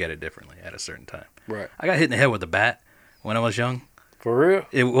look at it differently at a certain time. Right. I got hit in the head with a bat when I was young. For real?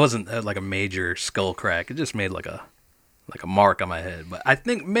 It wasn't like a major skull crack. It just made like a mark on my head. But I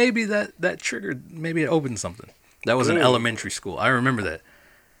think maybe that triggered, maybe it opened something. That was in Good. elementary school. I remember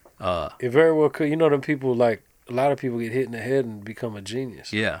that. It very well could. You know, them people, like, a lot of people get hit in the head and become a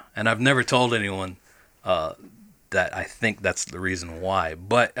genius. Yeah, and I've never told anyone that I think that's the reason why.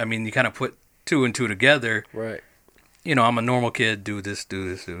 But I mean, you kind of put 2 and 2 together. Right. You know, I'm a normal kid. Do this,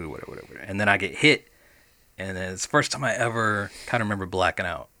 whatever. And then I get hit, and then it's the first time I ever kind of remember blacking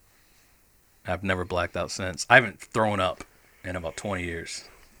out. I've never blacked out since. I haven't thrown up in about 20 years.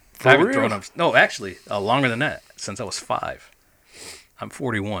 For I haven't real? thrown up. No, actually, longer than that. Since I was 5. I'm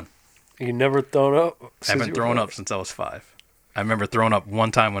 41. You never thrown up? I haven't thrown up since I was 5. I remember throwing up one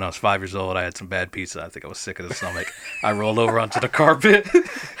time when I was 5 years old. I had some bad pizza. I think I was sick of the stomach. I rolled over onto the carpet.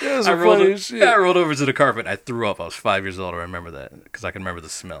 That's I some rolled, funny shit. I rolled over to the carpet. I threw up. I was 5 years old. I remember that because I can remember the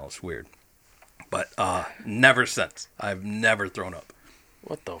smell. It's weird. But never since. I've never thrown up.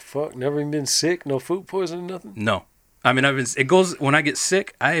 What the fuck? Never even been sick? No food poisoning? Nothing? No. I mean, it goes, when I get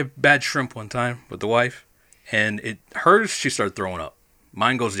sick, I had bad shrimp one time with the wife, and hers, she started throwing up.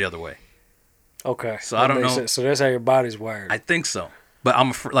 Mine goes the other way. Okay. So That I don't makes know. sense. So that's how your body's wired. I think so. But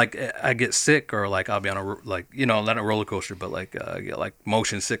I'm like, I get sick, or like I'll be on not a roller coaster, but like get like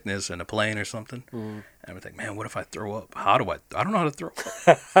motion sickness in a plane or something. And I'm like, man, what if I throw up? I don't know how to throw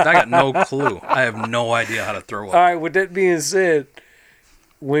up. I got no clue. I have no idea how to throw up. All right. With that being said,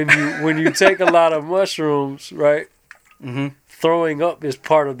 when you take a lot of mushrooms, right? throwing up is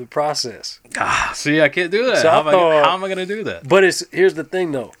part of the process. See, I can't do that. So how am I going to do that? But here's the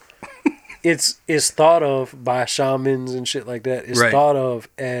thing though. It's thought of by shamans and shit like that. It's Right. thought of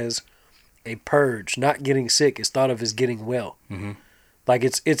as a purge, not getting sick. It's thought of as getting well. Mm-hmm. Like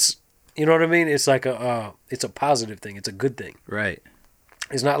it's you know what I mean? It's like it's a positive thing. It's a good thing. Right.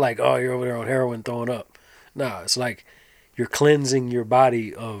 It's not like, oh, you're over there on heroin throwing up. No, it's like you're cleansing your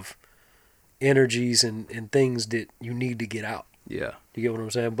body of energies and things that you need to get out. Yeah. You get what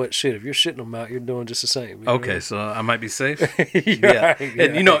I'm saying? But shit, if you're shitting them out, you're doing just the same. You know Okay, so I might be safe. yeah. Yeah,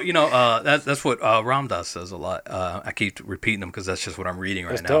 and that's what Ram Dass says a lot. I keep repeating them because that's just what I'm reading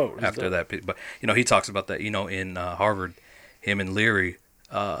right That's now. dope. After that, but he talks about that. In Harvard, him and Leary,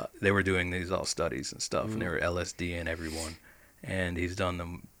 they were doing these all studies and stuff, and they were LSD in everyone, and he's done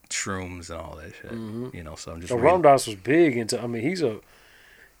them shrooms and all that shit. So I'm just. So reading. Ram Dass was big into. I mean,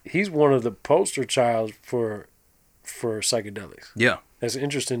 he's one of the poster child for psychedelics. Yeah. That's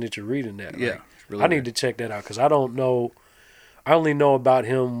interesting that you're reading that. Yeah. Like, it's really I weird. need to check that out because I don't know. I only know about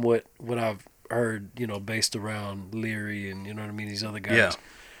him what I've heard, based around Leary and you know what I mean, these other guys. Yeah.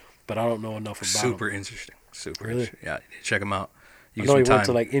 But I don't know enough about Super him. interesting. Super. Really? Interesting. Yeah. Check him out. I know he went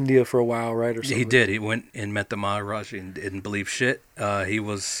to like India for a while, right? Or something. He did. He went and met the Maharaji and didn't believe shit. He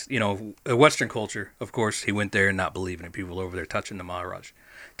was, a Western culture, of course. He went there and not believing it. People over there touching the Maharaj,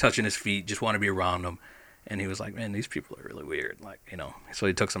 touching his feet, just want to be around him. And he was like, man, these people are really weird. Like, so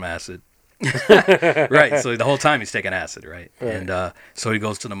he took some acid. Right. So the whole time he's taking acid, right? And so he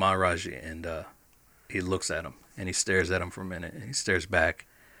goes to the Maharaji and he looks at him and he stares at him for a minute and he stares back.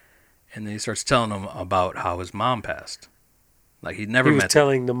 And then he starts telling him about how his mom passed. Like he'd never He was met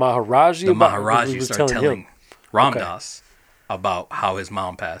telling the Maharaji the about it, or Maharaji he was started telling him? Ram Okay. Dass about how his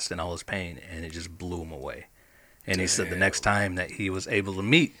mom passed and all his pain, and it just blew him away. And he said the next time that he was able to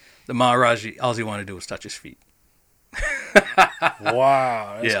meet the Maharaji, all he wanted to do was touch his feet.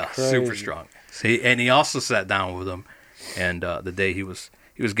 Wow. That's Yeah, crazy. super strong. And he also sat down with him, and the day he was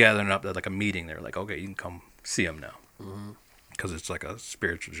gathering up at like a meeting, they were like, okay, you can come see him now, because it's like a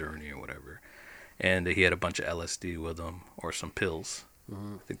spiritual journey or whatever. And he had a bunch of LSD with him or some pills.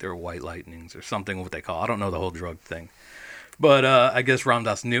 I think they were white lightnings or something, what they call. I don't know the whole drug thing, but I guess Ram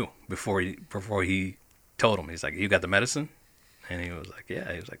Dass knew before he told him. He's like, you got the medicine? And he was like,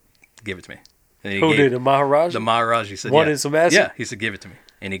 yeah. He was like, give it to me. And Who did the Maharaji? The Maharaji. He said, Wanted some acid? Yeah, he said, give it to me.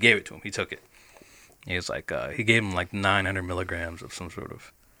 And he gave it to him. He took it. He was like, he gave him like 900 milligrams of some sort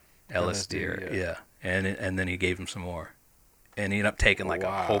of LSD. Yeah. And then he gave him some more. And he ended up taking like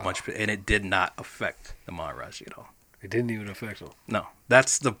a whole bunch and it did not affect the Maharaji at all. It didn't even affect him. No.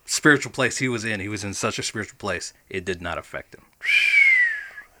 That's the spiritual place he was in. He was in such a spiritual place. It did not affect him.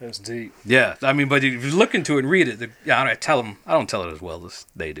 That's deep. Yeah. I mean, but if you look into it and read it, I don't tell it as well as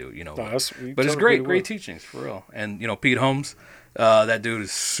they do, No, But you it's tell it great, pretty great well. teachings for real. And Pete Holmes, that dude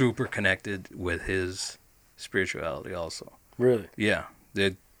is super connected with his spirituality also. Really? Yeah,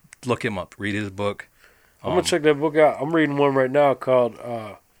 look him up, read his book. I'm gonna check that book out. I'm reading one right now called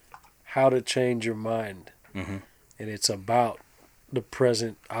 "How to Change Your Mind," and it's about the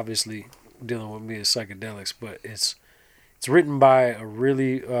present. Obviously, dealing with me as psychedelics, but it's written by a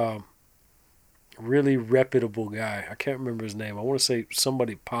really really reputable guy. I can't remember his name. I want to say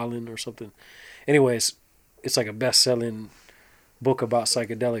somebody Pollen or something. Anyways, it's like a best-selling book about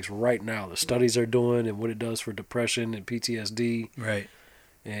psychedelics right now. The studies they're doing and what it does for depression and PTSD. Right.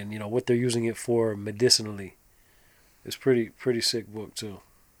 And what they're using it for medicinally. It's pretty sick book too.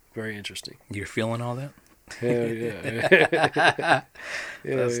 Very interesting. You're feeling all that? Hell yeah.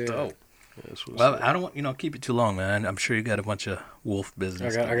 That's yeah. dope. That's what's Well, up. I don't want keep it too long, man. I'm sure you got a bunch of wolf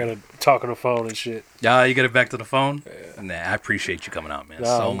business. I got to talk on the phone and shit. Yeah, you get it back to the phone. Nah, I appreciate you coming out, man.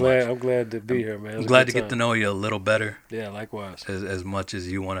 Nah, so I'm glad. much. I'm glad to be here, man. It I'm was a glad good to get to time. know you a little better, Yeah, likewise. as much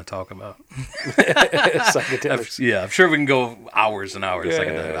as you want to talk about. Psychedelics. Yeah, I'm sure we can go hours and hours. I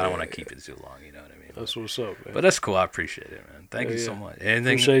don't want to keep it too long. You know what I mean? That's what's up, man. But that's cool. I appreciate it, man. Thank you so yeah. much.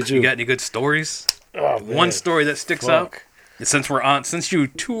 Anything? Appreciate you. got any good stories? Oh, man. One story that sticks out. Fuck. Since you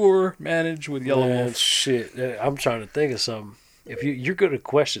tour manage with Yellow Man, Wolf. shit. I'm trying to think of something. If you're good at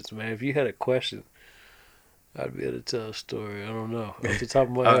questions, man. If you had a question, I'd be able to tell a story. I don't know. Off the top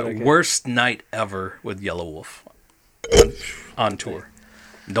of my head, I can't. Worst night ever with Yellow Wolf on tour.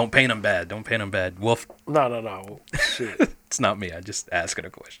 Don't paint him bad. Don't paint him bad. Wolf, No. Shit. it's not me. I'm just asking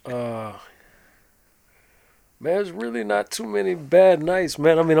a question. Man, there's really not too many bad nights,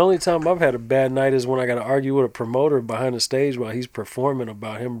 man. I mean, the only time I've had a bad night is when I got to argue with a promoter behind the stage while he's performing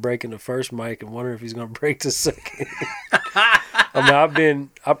about him breaking the first mic and wondering if he's going to break the second. I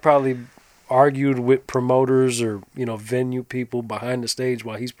mean, I probably argued with promoters or, venue people behind the stage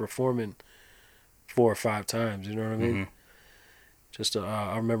while he's performing 4 or 5 times. You know what I mean? Just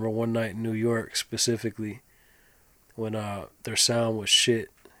I remember one night in New York specifically when their sound was shit.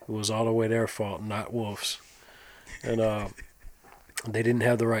 It was all the way their fault, not Wolf's. And they didn't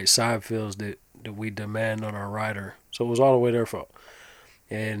have the right side fills that we demand on our rider. So it was all the way their fault.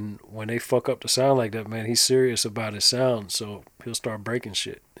 And when they fuck up the sound like that, man, he's serious about his sound. So he'll start breaking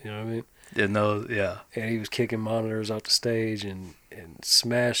shit. You know what I mean? Yeah. And he was kicking monitors off the stage and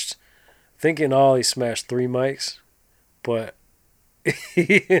smashed, thinking all he smashed 3 mics, but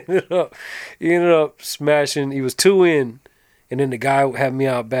he ended up smashing. He was 2 in, and then the guy had me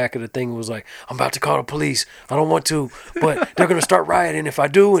out back of the thing and was like, I'm about to call the police. I don't want to, but they're going to start rioting if I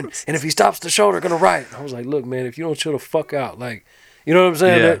do, and if he stops the show, they're going to riot. I was like, look, man, if you don't chill the fuck out, like, you know what I'm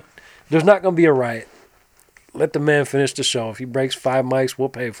saying? Yeah. There's not going to be a riot. Let the man finish the show. If he breaks 5 mics, we'll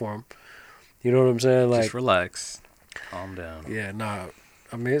pay for him. You know what I'm saying? Like, just relax. Calm down. Yeah, nah.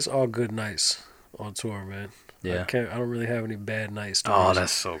 I mean, it's all good nights on tour, man. Yeah. I don't really have any bad nights. Oh,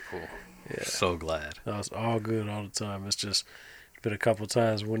 that's so cool. Yeah. So glad. No, it's all good all the time. It's just been a couple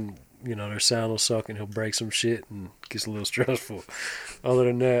times when, their sound will suck and he'll break some shit and it gets a little stressful. Other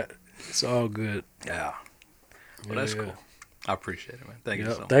than that, it's all good. Yeah. Well, that's cool. I appreciate it, man. Thank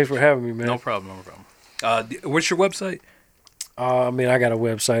you so much. Thanks for having me, man. No problem. What's your website? I mean, I got a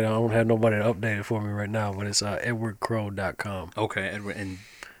website. I don't have nobody to update it for me right now, but it's edwardcrow.com. Okay. And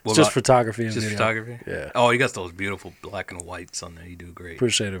it's just photography and just video. Photography? Yeah. Oh, you got those beautiful black and whites on there. You do great.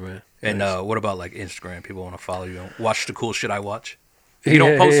 Appreciate it, man. And what about like Instagram? People want to follow you and watch the cool shit I watch? You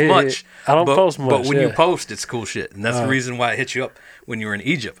don't post much. I don't post much. But when you post, it's cool shit. And that's the reason why I hit you up when you were in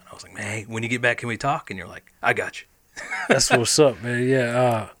Egypt. And I was like, man, hey, when you get back, can we talk? And you're like, I got you. That's what's up, man.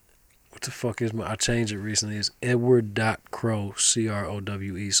 Yeah. What the fuck is I changed it recently. It's edward.crowe, CROWE.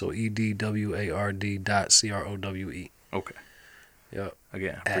 So EDWARD.CROWE. Okay. Yep.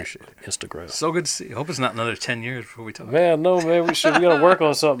 Again, I appreciate it. Instagram. So good to see you. Hope it's not another 10 years before we talk. Man, no, man. We got to work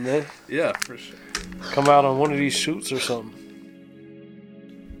on something, man. Yeah, for sure. Come out on one of these shoots or something.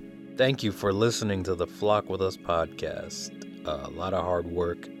 Thank you for listening to the Flock With Us podcast. A lot of hard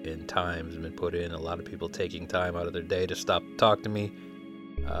work and time has been put in. A lot of people taking time out of their day to stop and talk to me.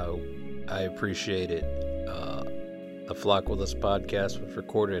 I appreciate it. The Flock With Us podcast was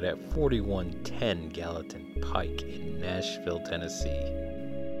recorded at 4110 Gallatin Pike in Nashville, Tennessee.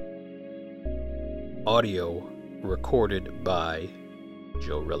 Audio recorded by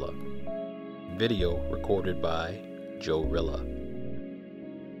Joe Rilla. Video recorded by Joe Rilla.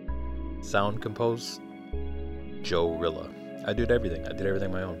 Sound composed, Joe Rilla. I did everything. I did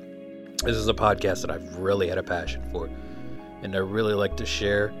everything on my own. This is a podcast that I've really had a passion for, and I really like to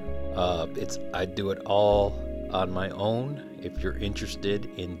share. I do it all on my own. If you're interested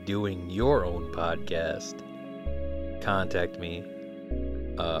in doing your own podcast, contact me.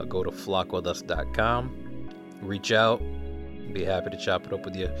 Go to flockwithus.com. Reach out. Be happy to chop it up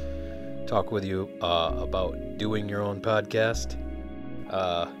with you. Talk with you about doing your own podcast.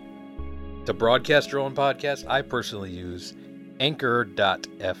 To broadcast your own podcast, I personally use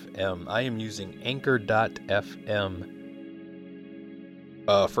Anchor.fm. I am using Anchor.fm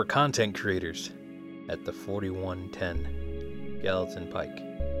for content creators at the 4110 Gallatin Pike.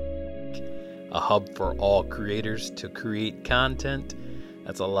 A hub for all creators to create content.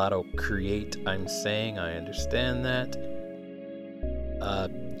 That's a lot of create I'm saying. I understand that.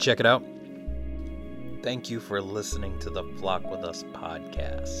 Check it out. Thank you for listening to the Flock With Us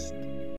podcast.